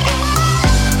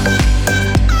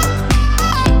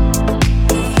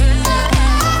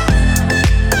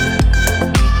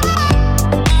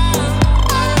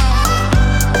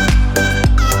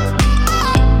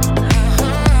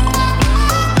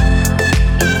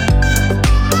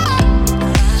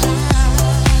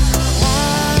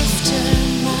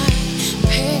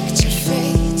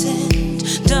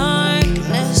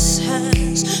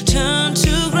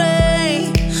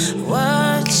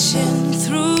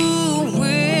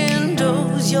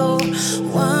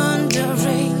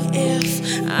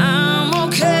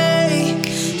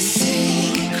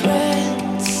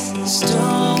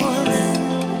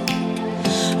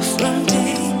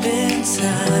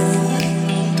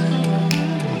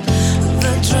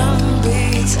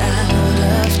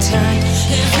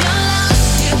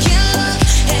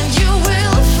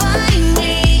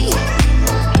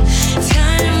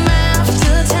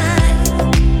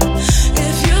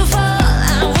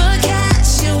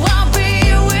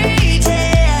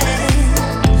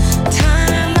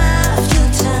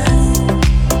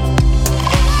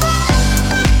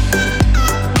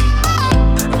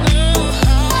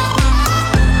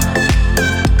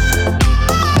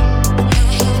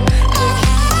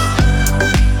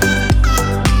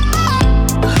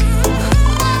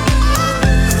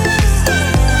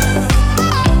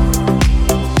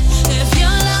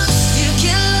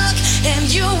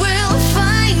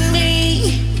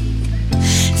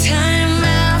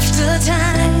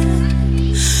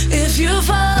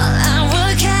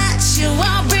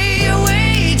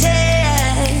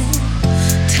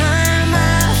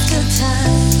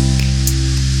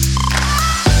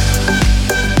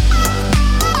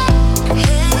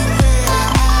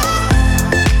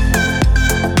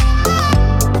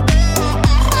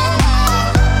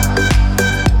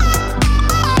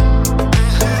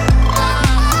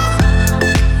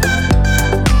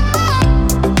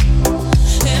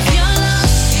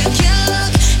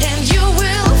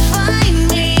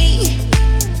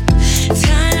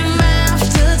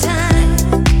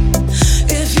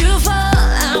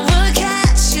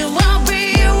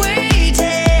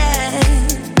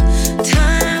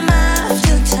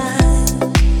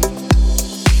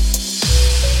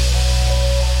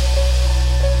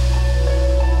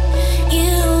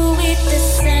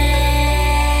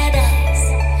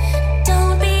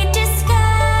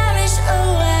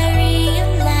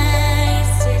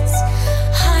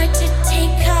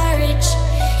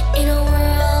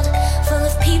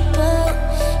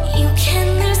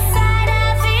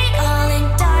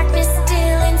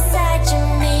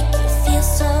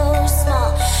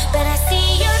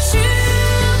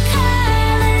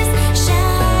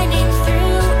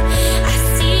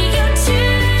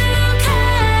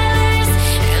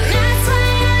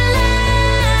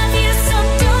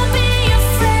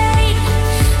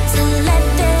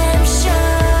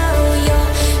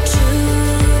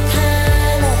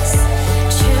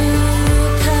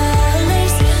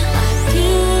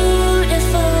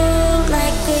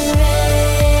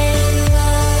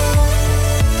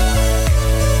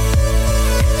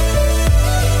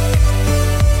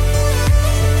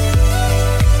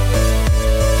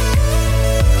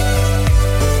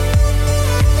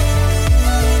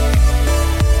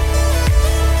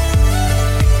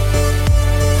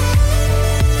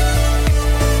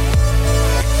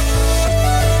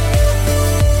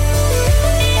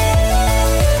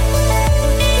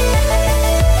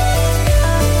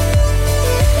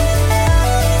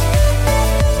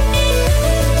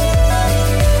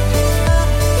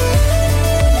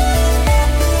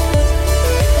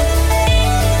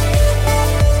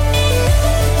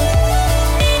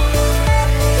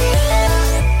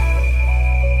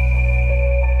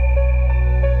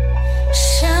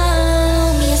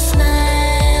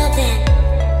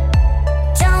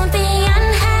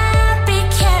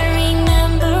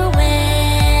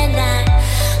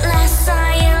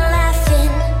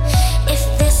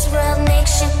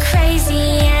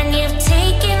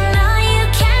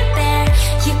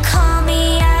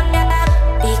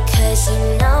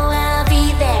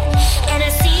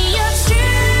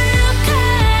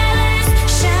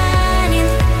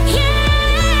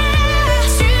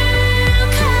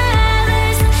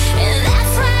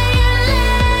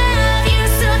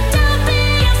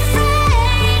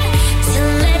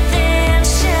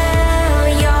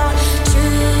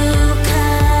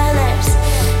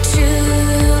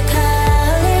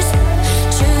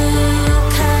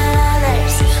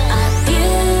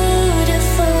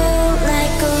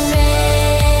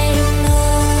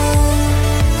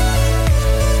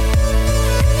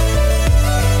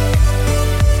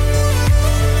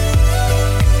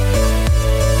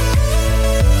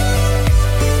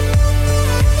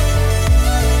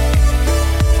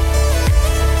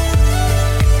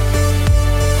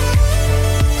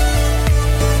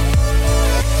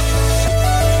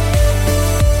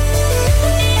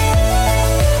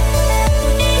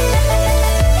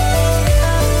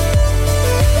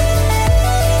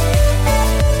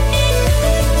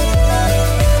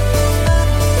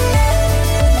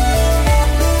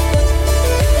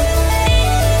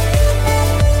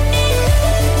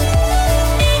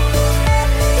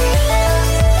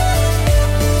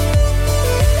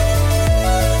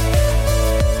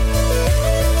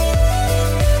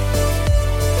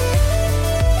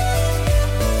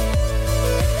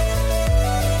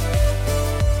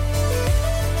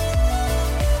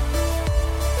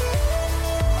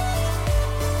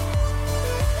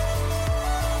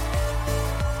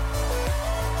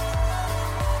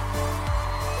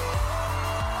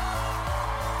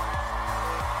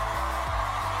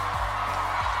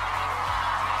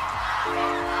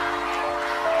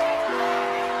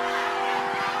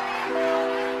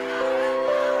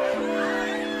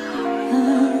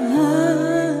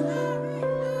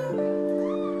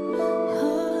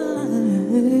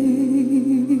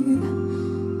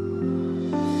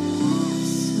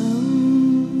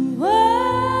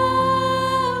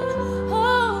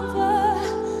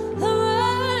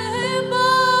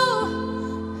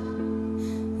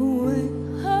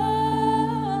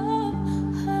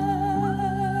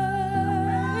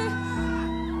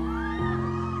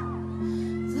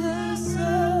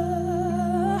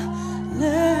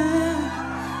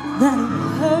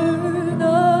 heard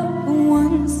of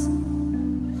once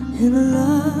in a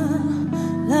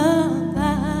lullaby.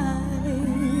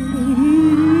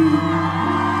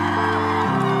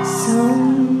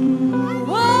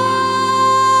 Somewhere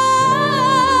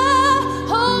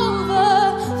over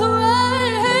the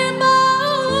rainbow,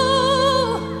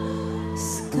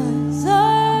 skies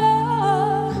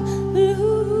are blue,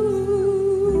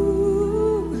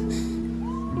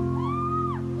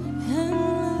 and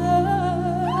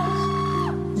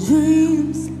the dream